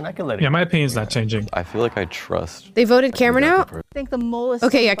like. And I can let it. Yeah, my opinion's not changing. I feel like I trust. They voted Cameron out? I think the mole is Okay,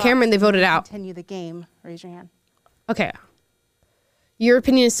 still in yeah, the box Cameron, they and voted you out. Continue the game. Raise your hand. Okay. Your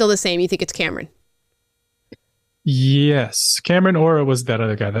opinion is still the same. You think it's Cameron? Yes, Cameron, or it was that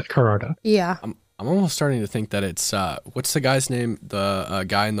other guy, that Carrada. Yeah. I'm almost starting to think that it's what's the guy's name? The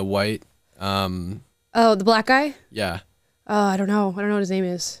guy in the white. Oh, the black guy? Yeah. Oh, I don't know. I don't know what his name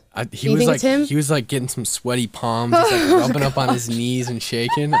is. He was getting some sweaty palms. He's rubbing up on his knees and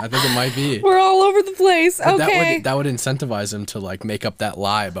shaking. I think it might be. We're all over the place. But Okay. That would incentivize him to make up that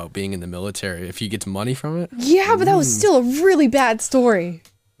lie about being in the military if he gets money from it. Yeah, but that was still a really bad story.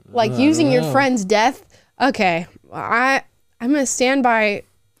 Using your friend's death. Okay, I'm gonna stand by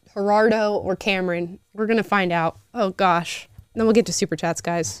Gerardo or Cameron. We're gonna find out. Oh gosh. Then we'll get to super chats,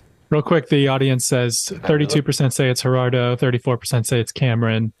 guys. Real quick, the audience says 32% say it's Gerardo, 34% say it's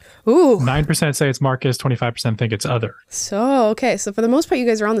Cameron. Ooh. 9% say it's Marcus, 25% think it's other. So, okay. So for the most part, you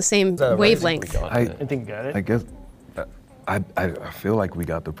guys are on the same wavelength. I think you got it. I guess I feel like we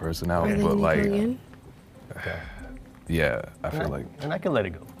got the person out, but yeah, I feel like. And I can let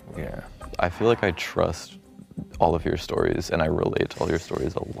it go. Yeah. I feel like I trust all of your stories, and I relate to all your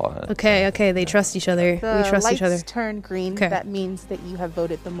stories a lot. Okay, they trust each other. We trust each other. Lights turn green. That means that you have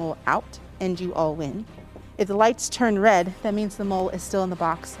voted the mole out and you all win. If the lights turn red, that means the mole is still in the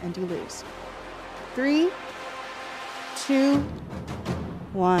box and you lose. 3, 2,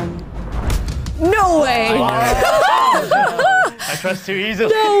 1. No way! I trust too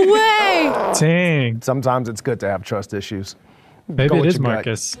easily. No way! Dang. Sometimes it's good to have trust issues. Maybe it is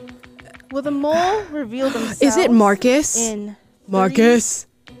Marcus. Will the mole reveal themselves? Is it Marcus? In Marcus?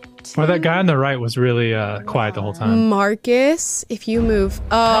 Well, that guy on the right was really quiet the whole time. Marcus, if you move.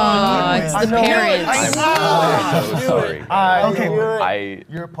 Oh, it's the parents. I'm so sorry.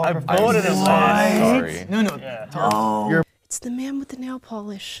 You're a poker I'm so sorry. No. It's the man with the nail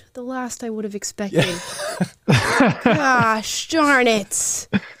polish. The last I would have expected. Gosh darn it.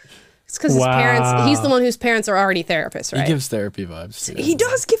 It's because his parents, he's the one whose parents are already therapists, right? He gives therapy vibes too. He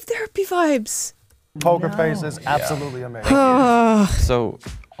does give therapy vibes. Poker face is absolutely amazing. So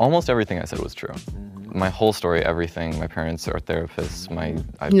almost everything I said was true. My whole story, everything. My parents are therapists.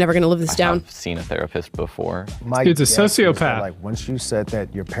 I'm never gonna live this down. I've seen a therapist before. My Dude's a guess is that, sociopath. Once you said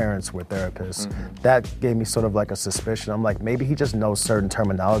that your parents were therapists, that gave me sort of a suspicion. I'm like, maybe he just knows certain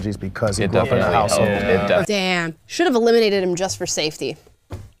terminologies because he grew up in a household. Damn. Should have eliminated him just for safety.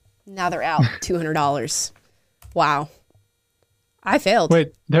 Now they're out. $200. Wow. I failed.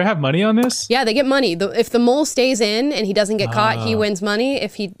 Wait, they have money on this? Yeah, they get money. If the mole stays in and he doesn't get caught, he wins money.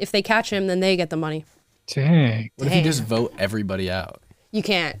 If they catch him, then they get the money. Dang. What if you just vote everybody out? You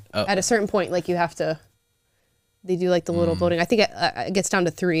can't. At a certain point, you have to. They do the little voting. I think it gets down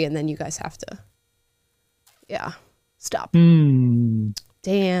to 3, and then you guys have to. Yeah. Stop.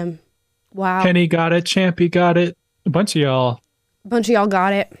 Damn. Wow. Kenny got it. Champy got it. A bunch of y'all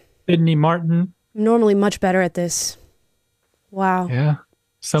got it. Sydney Martin. I'm normally much better at this. Wow. Yeah.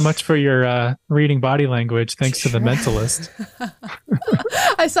 So much for your reading body language, thanks to The Mentalist.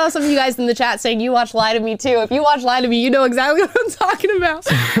 I saw some of you guys in the chat saying you watch Lie to Me too. If you watch Lie to Me, you know exactly what I'm talking about.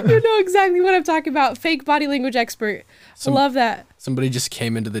 You know exactly what I'm talking about. Fake body language expert. Love that. Somebody just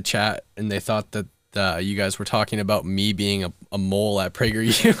came into the chat and they thought that you guys were talking about me being a mole at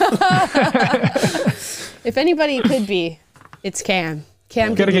PragerU. If anybody could be, it's Cam.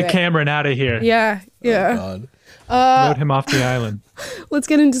 Cam, gotta get Cameron out of here. Yeah. Oh, God. Load him off the island. Let's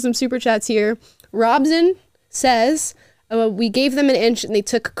get into some super chats here. Robson says, we gave them an inch and they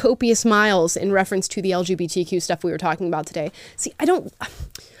took copious miles in reference to the LGBTQ stuff we were talking about today. See, I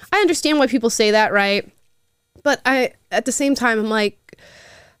understand why people say that, right? But at the same time, I'm like,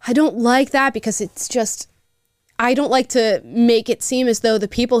 I don't like that because it's just, I don't like to make it seem as though the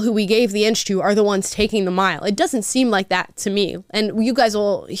people who we gave the inch to are the ones taking the mile. It doesn't seem like that to me. And you guys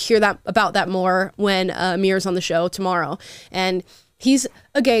will hear about that more when Amir's on the show tomorrow. And he's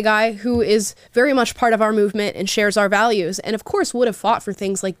a gay guy who is very much part of our movement and shares our values. And of course would have fought for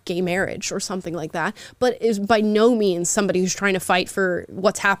things like gay marriage or something like that, but is by no means somebody who's trying to fight for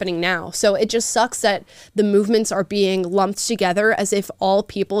what's happening now. So it just sucks that the movements are being lumped together as if all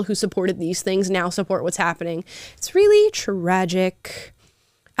people who supported these things now support what's happening. It's really tragic.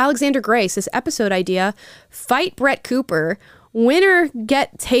 Alexander Gray says, episode idea, fight Brett Cooper, winner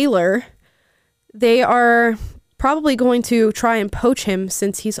get Taylor. They are probably going to try and poach him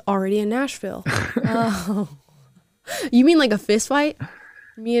since he's already in Nashville. Oh, you mean like a fist fight?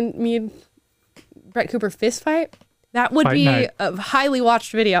 Me and Brett Cooper fist fight? That would be a highly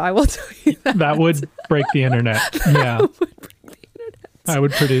watched video. I will tell you that. That would break the internet. Yeah. I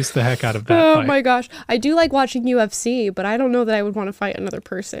would produce the heck out of that. Oh my gosh. I do like watching UFC, but I don't know that I would want to fight another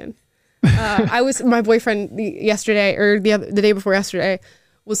person. My boyfriend yesterday or the day before yesterday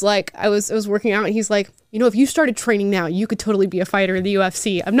was like, I was working out and he's like, you know, if you started training now, you could totally be a fighter in the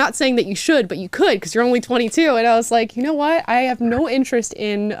UFC. I'm not saying that you should, but you could because you're only 22. And I was like, you know what? I have no interest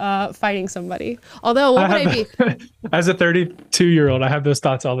in fighting somebody. Although, what would I be? As a 32-year-old, I have those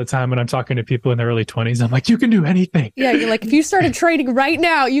thoughts all the time when I'm talking to people in their early 20s. I'm like, you can do anything. Yeah, you're like, if you started training right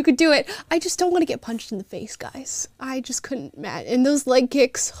now, you could do it. I just don't want to get punched in the face, guys. I just couldn't, man. And those leg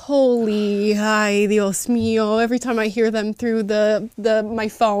kicks, holy, ay, Dios mío. Every time I hear them through my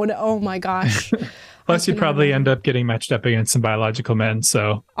phone, oh my gosh. Plus, you'd probably end up getting matched up against some biological men.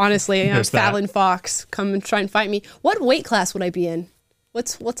 So honestly, Fallon Fox, come and try and fight me. What weight class would I be in?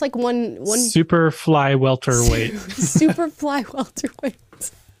 What's like one super fly welterweight? Super fly welterweight.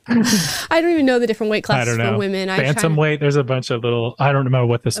 I don't even know the different weight classes for women. Bantamweight. There's a bunch of little. I don't know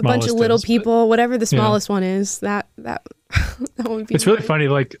what the smallest. A bunch of little people. Whatever the smallest one is. That would be. It's really funny.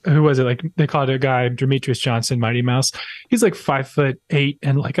 Like, who was it? Like, they called a guy Demetrius Johnson, Mighty Mouse. He's like 5'8"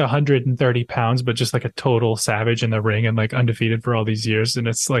 and like 130 pounds, but just like a total savage in the ring and like undefeated for all these years. And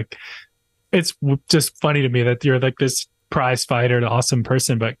it's like, it's just funny to me that you're like this prize fighter, an awesome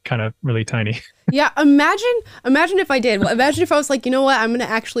person, but kind of really tiny. Yeah, imagine if I did. Imagine if I was like, you know what, I'm going to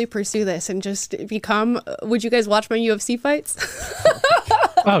actually pursue this and just become, would you guys watch my UFC fights?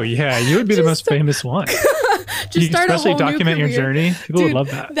 Oh yeah, you would be the most famous one. Just start especially a whole document new your journey. People would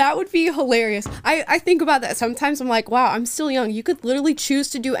love that. That would be hilarious. I think about that sometimes. I'm like, wow, I'm still young. You could literally choose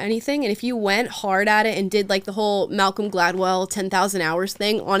to do anything, and if you went hard at it and did like the whole Malcolm Gladwell 10,000 hours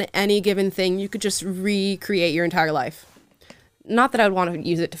thing on any given thing, you could just recreate your entire life. Not that I'd want to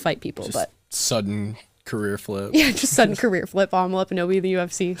use it to fight people, just but sudden career flip. Yeah, just sudden career flip. I'm up and I'll be in the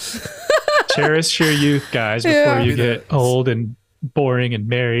UFC. Cherish your youth, guys, before you get old and boring and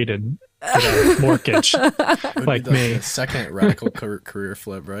married and mortgage like me. The second radical career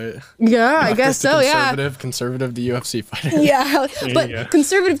flip, right? Yeah, I guess so. Conservative to UFC fighter. Yeah, but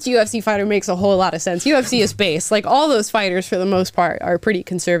conservative to UFC fighter makes a whole lot of sense. UFC is based, like all those fighters for the most part are pretty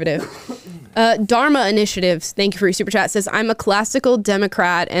conservative. Dharma Initiatives, thank you for your super chat, says, I'm a classical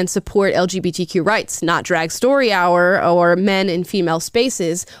Democrat and support LGBTQ rights, not drag story hour or men in female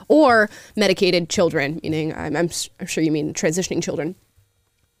spaces or medicated children, meaning I'm sure you mean transitioning children.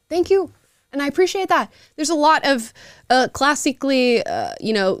 Thank you. And I appreciate that. There's a lot of classically,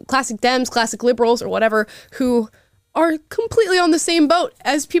 classic Dems, classic liberals or whatever who are completely on the same boat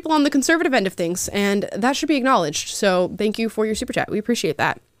as people on the conservative end of things. And that should be acknowledged. So thank you for your super chat. We appreciate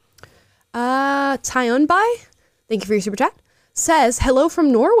that. Tyonbai, thank you for your super chat, says, hello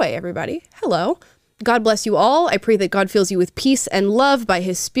from Norway, everybody. Hello. God bless you all. I pray that God fills you with peace and love by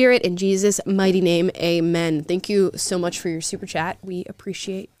his spirit in Jesus' mighty name. Amen. Thank you so much for your super chat. We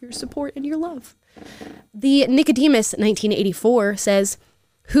appreciate your support and your love. The Nicodemus 1984 says,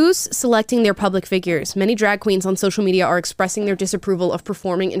 Who's selecting their public figures? Many drag queens on social media are expressing their disapproval of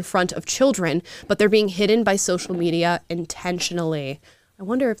performing in front of children, but they're being hidden by social media intentionally. I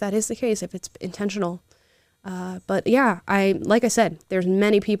wonder if that is the case, if it's intentional. But yeah, like I said, there's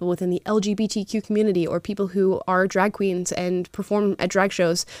many people within the LGBTQ community or people who are drag queens and perform at drag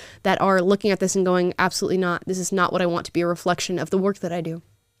shows that are looking at this and going, absolutely not. This is not what I want to be a reflection of the work that I do.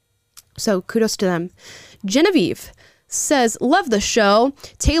 So kudos to them. Genevieve says, love the show.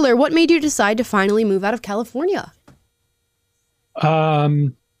 Taylor, what made you decide to finally move out of California?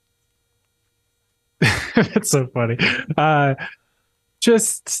 That's so funny.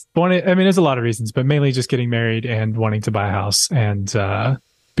 Just wanted, I mean, there's a lot of reasons, but mainly just getting married and wanting to buy a house and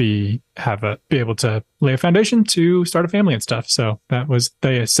be able to lay a foundation to start a family and stuff. So that was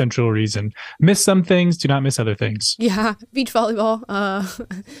the essential reason. Miss some things, do not miss other things. Yeah, beach volleyball.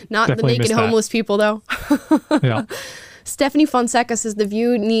 Not Definitely the naked homeless people, though. Yeah. Stephanie Fonseca says The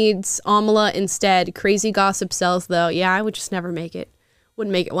View needs Amala instead. Crazy gossip sells, though. Yeah, I would just never make it.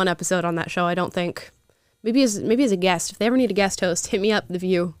 Wouldn't make it one episode on that show, I don't think. Maybe as a guest. If they ever need a guest host, hit me up, The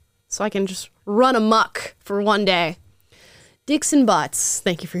View, so I can just run amok for one day. Dixon Butts,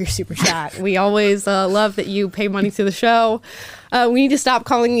 thank you for your super chat. We always love that you pay money to the show. We need to stop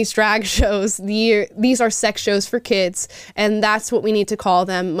calling these drag shows. These are sex shows for kids, and that's what we need to call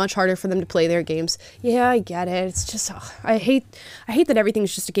them. Much harder for them to play their games. Yeah, I get it. It's just, I hate that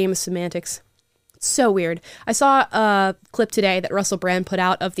everything's just a game of semantics. It's so weird. I saw a clip today that Russell Brand put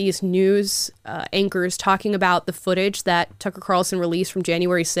out of these news anchors talking about the footage that Tucker Carlson released from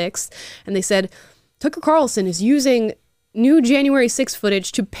January 6th, and they said, Tucker Carlson is using new January 6th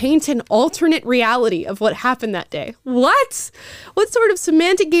footage to paint an alternate reality of what happened that day. What? What sort of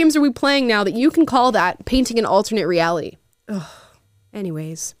semantic games are we playing now that you can call that painting an alternate reality? Ugh.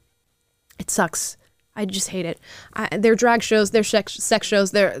 Anyways, it sucks. I just hate it. They're drag shows, they're sex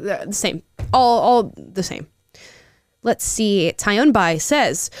shows, they're the same. All the same. Let's see. Tyunbai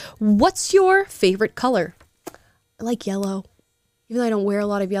says, what's your favorite color? I like yellow. Even though I don't wear a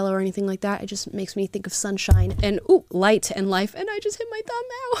lot of yellow or anything like that, it just makes me think of sunshine and light and life. And I just hit my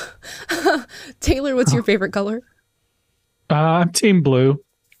thumb now. Taylor, what's your favorite color? I'm team blue.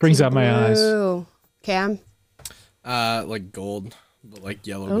 Brings out my eyes. Cam? Like gold, but like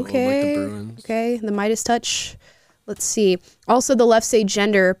yellow gold, like the Bruins. Okay, the Midas touch. Let's see. Also, the left say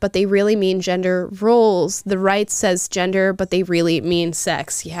gender, but they really mean gender roles. The right says gender, but they really mean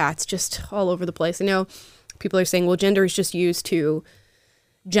sex. Yeah, it's just all over the place. I know people are saying, well, gender is just used to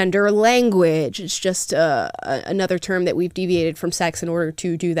gender language. It's just another term that we've deviated from sex in order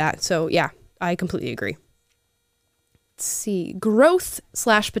to do that. So yeah, I completely agree. Let's see.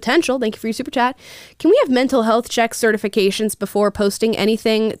 Growth/potential. Thank you for your super chat. Can we have mental health check certifications before posting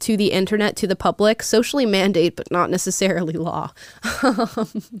anything to the internet to the public? Socially mandate, but not necessarily law.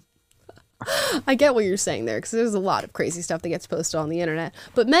 I get what you're saying there, because there's a lot of crazy stuff that gets posted on the internet.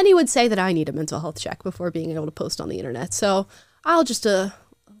 But many would say that I need a mental health check before being able to post on the internet. So I'll just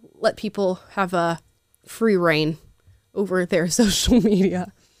let people have a free reign over their social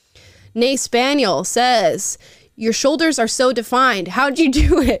media. Nay Spaniel says, your shoulders are so defined. How'd you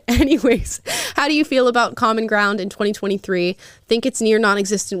do it? Anyways, how do you feel about Common Ground in 2023? Think it's near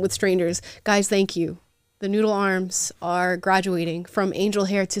non-existent with strangers. Guys, thank you. The noodle arms are graduating from angel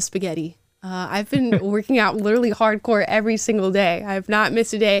hair to spaghetti. I've been working out literally hardcore every single day. I have not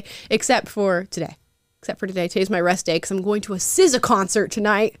missed a day except for today. Today's my rest day because I'm going to a SZA concert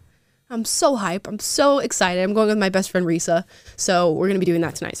tonight. I'm so hype. I'm so excited. I'm going with my best friend Risa. So we're going to be doing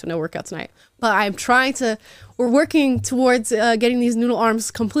that tonight. So no workout tonight. But we're working towards getting these noodle arms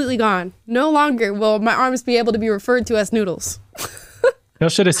completely gone. No longer will my arms be able to be referred to as noodles. Y'all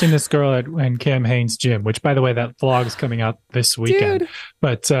should have seen this girl in Cam Haines' gym, which, by the way, that vlog's coming out this weekend. Dude.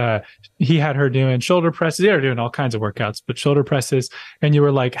 But he had her doing shoulder presses. They were doing all kinds of workouts, but shoulder presses. And you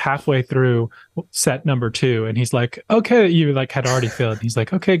were like halfway through set number 2. And he's like, okay, you like had already filled. He's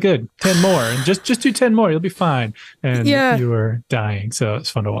like, okay, good. 10 more. And just do 10 more. You'll be fine. And you were dying. So it's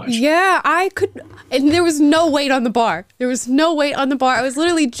fun to watch. Yeah, I could. And there was no weight on the bar. I was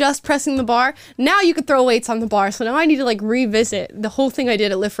literally just pressing the bar. Now you could throw weights on the bar. So now I need to like revisit the whole thing I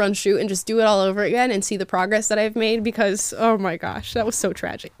did at Lift Run Shoot and just do it all over again and see the progress that I've made, because oh my gosh, that was so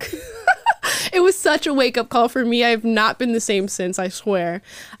tragic. It was such a wake-up call for me. I have not been the same since, I swear.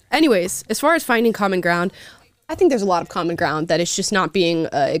 Anyways, as far as finding common ground, I think there's a lot of common ground that is just not being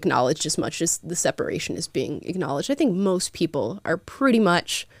acknowledged as much as the separation is being acknowledged. I think most people are pretty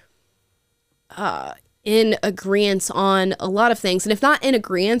much in agreement on a lot of things, and if not in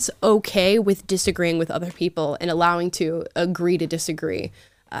agreement, okay with disagreeing with other people and allowing to agree to disagree.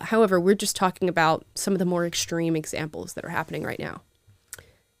 However, we're just talking about some of the more extreme examples that are happening right now.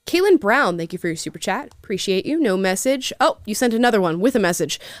 Kaylin Brown, thank you for your super chat. Appreciate you. No message. Oh, you sent another one with a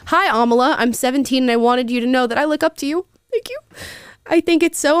message. Hi, Amala. I'm 17 and I wanted you to know that I look up to you. Thank you. I think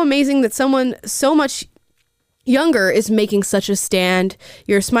it's so amazing that someone so much younger is making such a stand.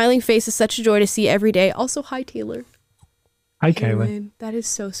 Your smiling face is such a joy to see every day. Also, hi, Taylor. Hi, Kaylin. That is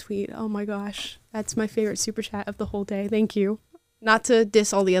so sweet. Oh my gosh. That's my favorite super chat of the whole day. Thank you. Not to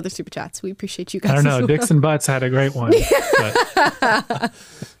diss all the other super chats. We appreciate you guys. I don't know. Dicks and Butts had a great one.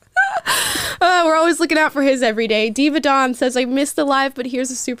 We're always looking out for his every day. Diva Dawn says, I missed the live, but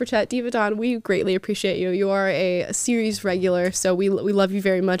here's a super chat. Diva Dawn, we greatly appreciate you. You are a series regular, so we love you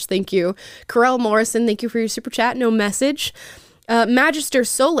very much. Thank you. Corel Morrison, thank you for your super chat. No message. Magister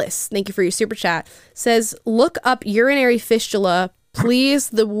Solus, thank you for your super chat. Says, look up urinary fistula.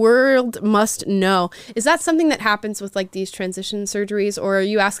 Please, the world must know. Is that something that happens with like these transition surgeries, or are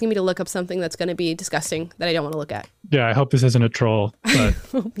you asking me to look up something that's going to be disgusting that I don't want to look at? Yeah, I hope this isn't a troll. But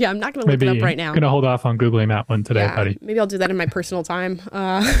yeah, I'm not going to look it up right now. I'm going to hold off on Googling that one today, buddy. Maybe I'll do that in my personal time.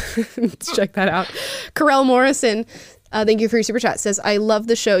 Let's check that out. Corel Morrison, thank you for your super chat. Says, I love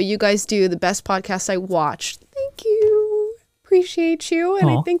the show. You guys do the best podcast I watched. Thank you. Appreciate you. And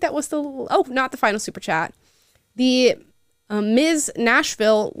I think that was not the final super chat. The Ms.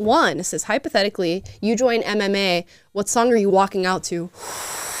 Nashville 1 says, hypothetically, you join MMA. What song are you walking out to?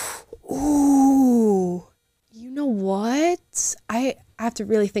 Ooh, you know what? I have to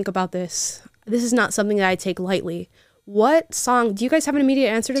really think about this. This is not something that I take lightly. What song? Do you guys have an immediate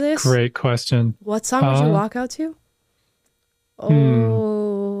answer to this? Great question. What song would you walk out to? Oh,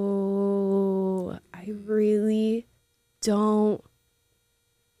 I really don't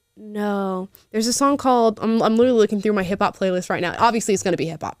know. There's a song called, I'm literally looking through my hip hop playlist right now. Obviously it's going to be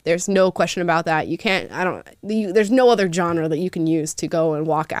hip hop. There's no question about that. There's no other genre that you can use to go and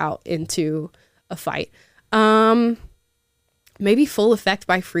walk out into a fight. Maybe Full Effect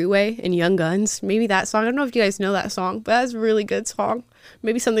by Freeway and Young Guns. Maybe that song. I don't know if you guys know that song, but that's a really good song.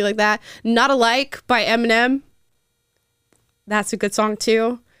 Maybe something like that. Not Alike by Eminem. That's a good song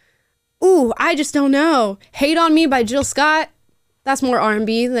too. Ooh, I just don't know. Hate on Me by Jill Scott. That's more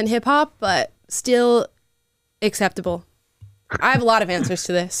R&B than hip hop, but still acceptable. I have a lot of answers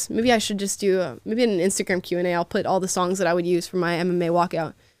to this. Maybe I should just do maybe an Instagram Q&A. I'll put all the songs that I would use for my MMA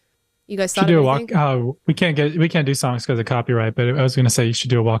walkout. You guys thought of anything? We can't do songs because of copyright, but I was going to say you should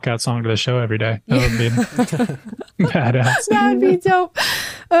do a walkout song to the show every day. That would be badass. That would be dope.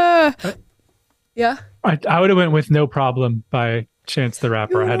 Yeah. I would have went with No Problem by Chance the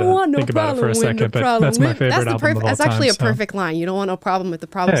Rapper. I had to think about it for a second, but that's my favorite album of all time. That's actually a perfect line. You don't want no problem with the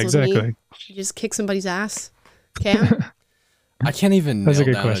problems with exactly. me. You just kick somebody's ass. Cam? I can't even nail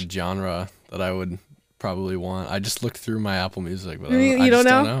down a genre that I would probably want. I just looked through my Apple Music, but I just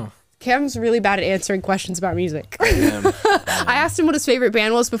don't know. Cam's really bad at answering questions about music. I asked him what his favorite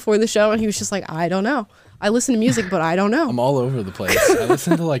band was before the show, and he was just like, I don't know. I listen to music, but I don't know. I'm all over the place. I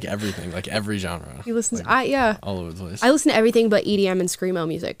listen to like everything, like every genre. He listens, all over the place. I listen to everything but EDM and Screamo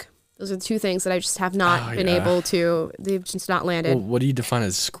music. Those are the two things that I just have not been able to, they've just not landed. Well, what do you define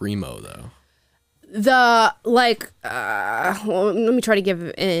as Screamo, though? Well, let me try to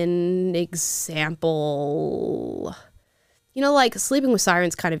give an example. You know, like Sleeping with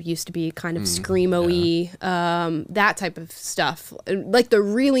Sirens kind of used to be kind of screamo-y, that type of stuff. Like the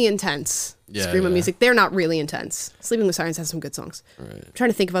really intense screamo music. They're not really intense. Sleeping with Sirens has some good songs. Right. I'm trying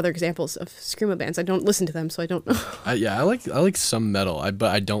to think of other examples of screamo bands. I don't listen to them, so I don't know. I like some metal,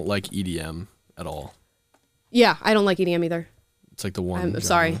 but I don't like EDM at all. Yeah, I don't like EDM either. It's like the one. I'm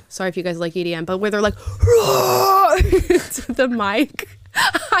sorry if you guys like EDM, but where they're like to the mic.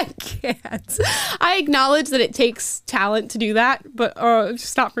 I can't. I acknowledge that it takes talent to do that, but it's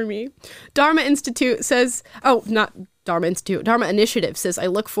just not for me. Dharma Institute says, not Dharma Institute, Dharma Initiative says, I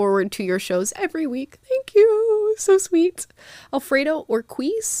look forward to your shows every week. Thank you. So sweet. Alfredo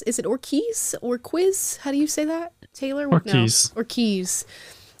Orquiz. Is it Orquiz or Quiz? How do you say that? Taylor? Orquiz. No. Orquiz.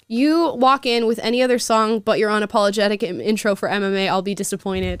 You walk in with any other song but your unapologetic intro for MMA, I'll be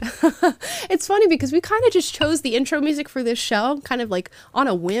disappointed. It's funny because we kind of just chose the intro music for this show, kind of like on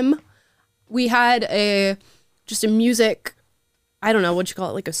a whim. We had just a music, I don't know what you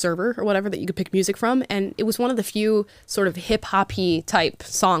call it, like a server or whatever that you could pick music from. And it was one of the few sort of hip-hop-y type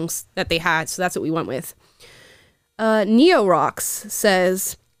songs that they had. So that's what we went with. Neo Rocks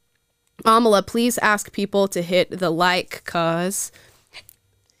says, Amala, please ask people to hit the like, cause...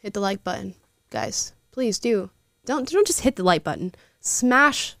 Hit the like button, guys. Please do. Don't just hit the like button.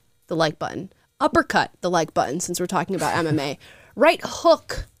 Smash the like button. Uppercut the like button, since we're talking about MMA. Right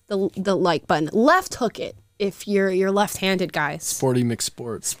hook the like button. Left hook it if you're left-handed, guys. Sporty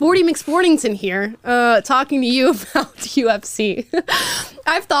McSports. Sporty McSportington here, talking to you about UFC.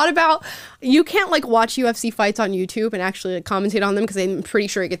 I've thought about, you can't like watch UFC fights on YouTube and actually like commentate on them because I'm pretty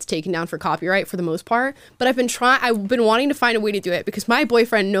sure it gets taken down for copyright for the most part. But I've been wanting to find a way to do it because my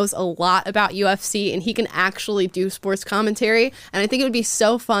boyfriend knows a lot about UFC and he can actually do sports commentary. And I think it would be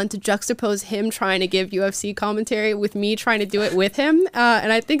so fun to juxtapose him trying to give UFC commentary with me trying to do it with him.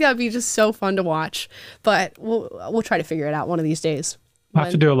 And I think that would be just so fun to watch. But we'll try to figure it out one of these days. We'll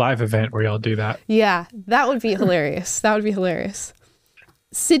have to do a live event where y'all do that. Yeah, that would be hilarious. That would be hilarious.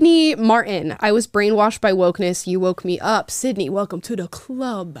 Sydney Martin, I was brainwashed by wokeness. You woke me up. Sydney, welcome to the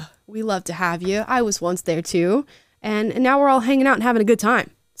club. We love to have you. I was once there too. And now we're all hanging out and having a good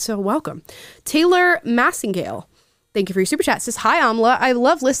time. So welcome. Taylor Massingale, thank you for your super chat. Says, hi, Amla. I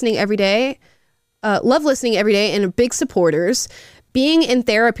love listening every day. And are big supporters. Being in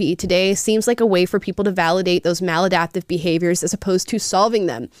therapy today seems like a way for people to validate those maladaptive behaviors as opposed to solving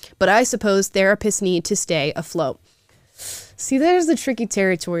them. But I suppose therapists need to stay afloat. See, there's the tricky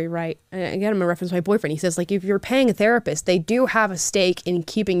territory, right? And again, I'm going to reference my boyfriend. He says, like, if you're paying a therapist, they do have a stake in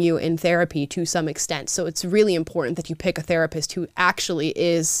keeping you in therapy to some extent. So it's really important that you pick a therapist who actually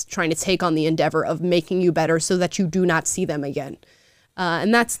is trying to take on the endeavor of making you better so that you do not see them again.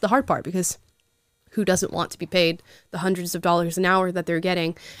 And that's the hard part, because who doesn't want to be paid the hundreds of dollars an hour that they're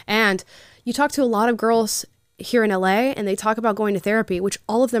getting? And you talk to a lot of girls here in LA, and they talk about going to therapy, which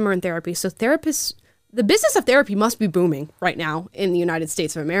all of them are in therapy. So therapists, the business of therapy must be booming right now in the United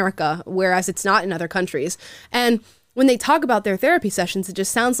States of America, whereas it's not in other countries. And when they talk about their therapy sessions, it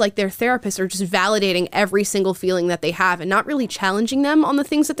just sounds like their therapists are just validating every single feeling that they have and not really challenging them on the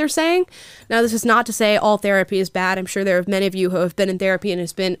things that they're saying. Now, this is not to say all therapy is bad. I'm sure there are many of you who have been in therapy and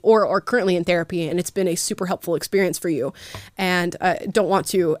it's been, or are currently in therapy, and it's been a super helpful experience for you. And don't want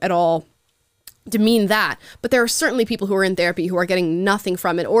to at all demean that. But there are certainly people who are in therapy who are getting nothing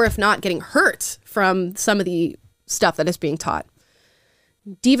from it, or if not, getting hurt from some of the stuff that is being taught.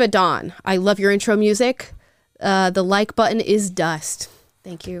 Diva Dawn, I love your intro music. The like button is dust.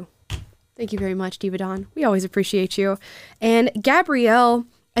 Thank you. Thank you very much, Diva Dawn. We always appreciate you. And Gabrielle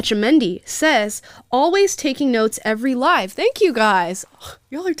Etchemendi says, always taking notes every live. Thank you, guys.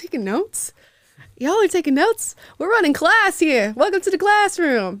 Y'all are taking notes? Y'all are taking notes? We're running class here. Welcome to the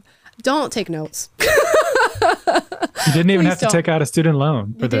classroom. Don't take notes. You didn't even have to take out a student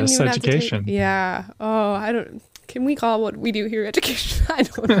loan for this education. Yeah. Oh, I don't. Can we call what we do here education? I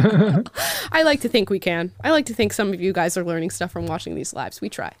don't know. I like to think we can. I like to think some of you guys are learning stuff from watching these lives. We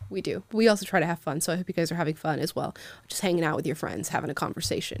try. We do. We also try to have fun. So I hope you guys are having fun as well. Just hanging out with your friends, having a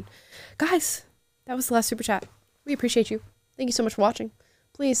conversation. Guys, that was the last super chat. We appreciate you. Thank you so much for watching.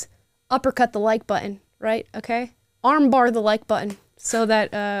 Please uppercut the like button, right? Okay? Armbar the like button so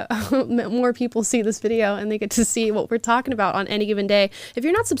that more people see this video and they get to see what we're talking about on any given day. If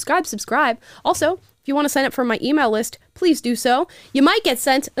you're not subscribed, subscribe. Also, if you want to sign up for my email list, please do so. You might get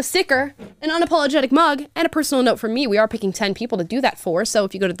sent a sticker, an unapologetic mug, and a personal note from me. We are picking 10 people to do that for, so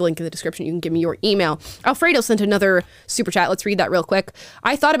if you go to the link in the description, you can give me your email. Alfredo sent another super chat. Let's read that real quick.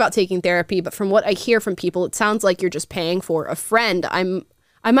 I thought about taking therapy, but from what I hear from people, it sounds like you're just paying for a friend.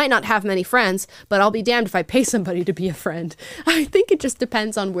 I might not have many friends, but I'll be damned if I pay somebody to be a friend. I think it just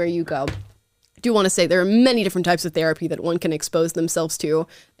depends on where you go. I do want to say there are many different types of therapy that one can expose themselves to,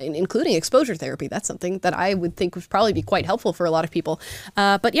 including exposure therapy. That's something that I would think would probably be quite helpful for a lot of people.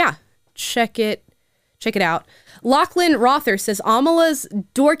 But yeah, check it out. Lachlan Rother says, Amala's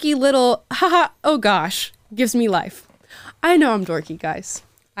dorky little, haha, oh gosh, gives me life. I know I'm dorky, guys.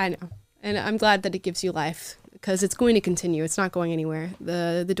 I know. And I'm glad that it gives you life, because it's going to continue. It's not going anywhere.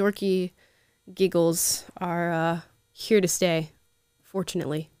 The dorky giggles are here to stay,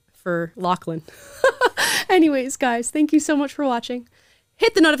 fortunately, for Lachlan. Anyways, guys, thank you so much for watching.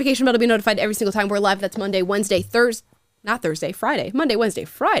 Hit the notification bell to be notified every single time we're live. That's Monday, Wednesday, Friday. Monday, Wednesday,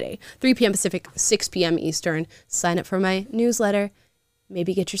 Friday, 3 p.m. Pacific, 6 p.m. Eastern. Sign up for my newsletter.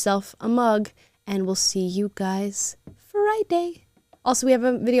 Maybe get yourself a mug, and we'll see you guys Friday. Also, we have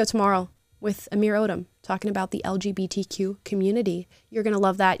a video tomorrow with Amir Odom talking about the LGBTQ community. You're going to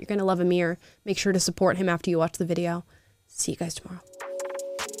love that. You're going to love Amir. Make sure to support him after you watch the video. See you guys tomorrow.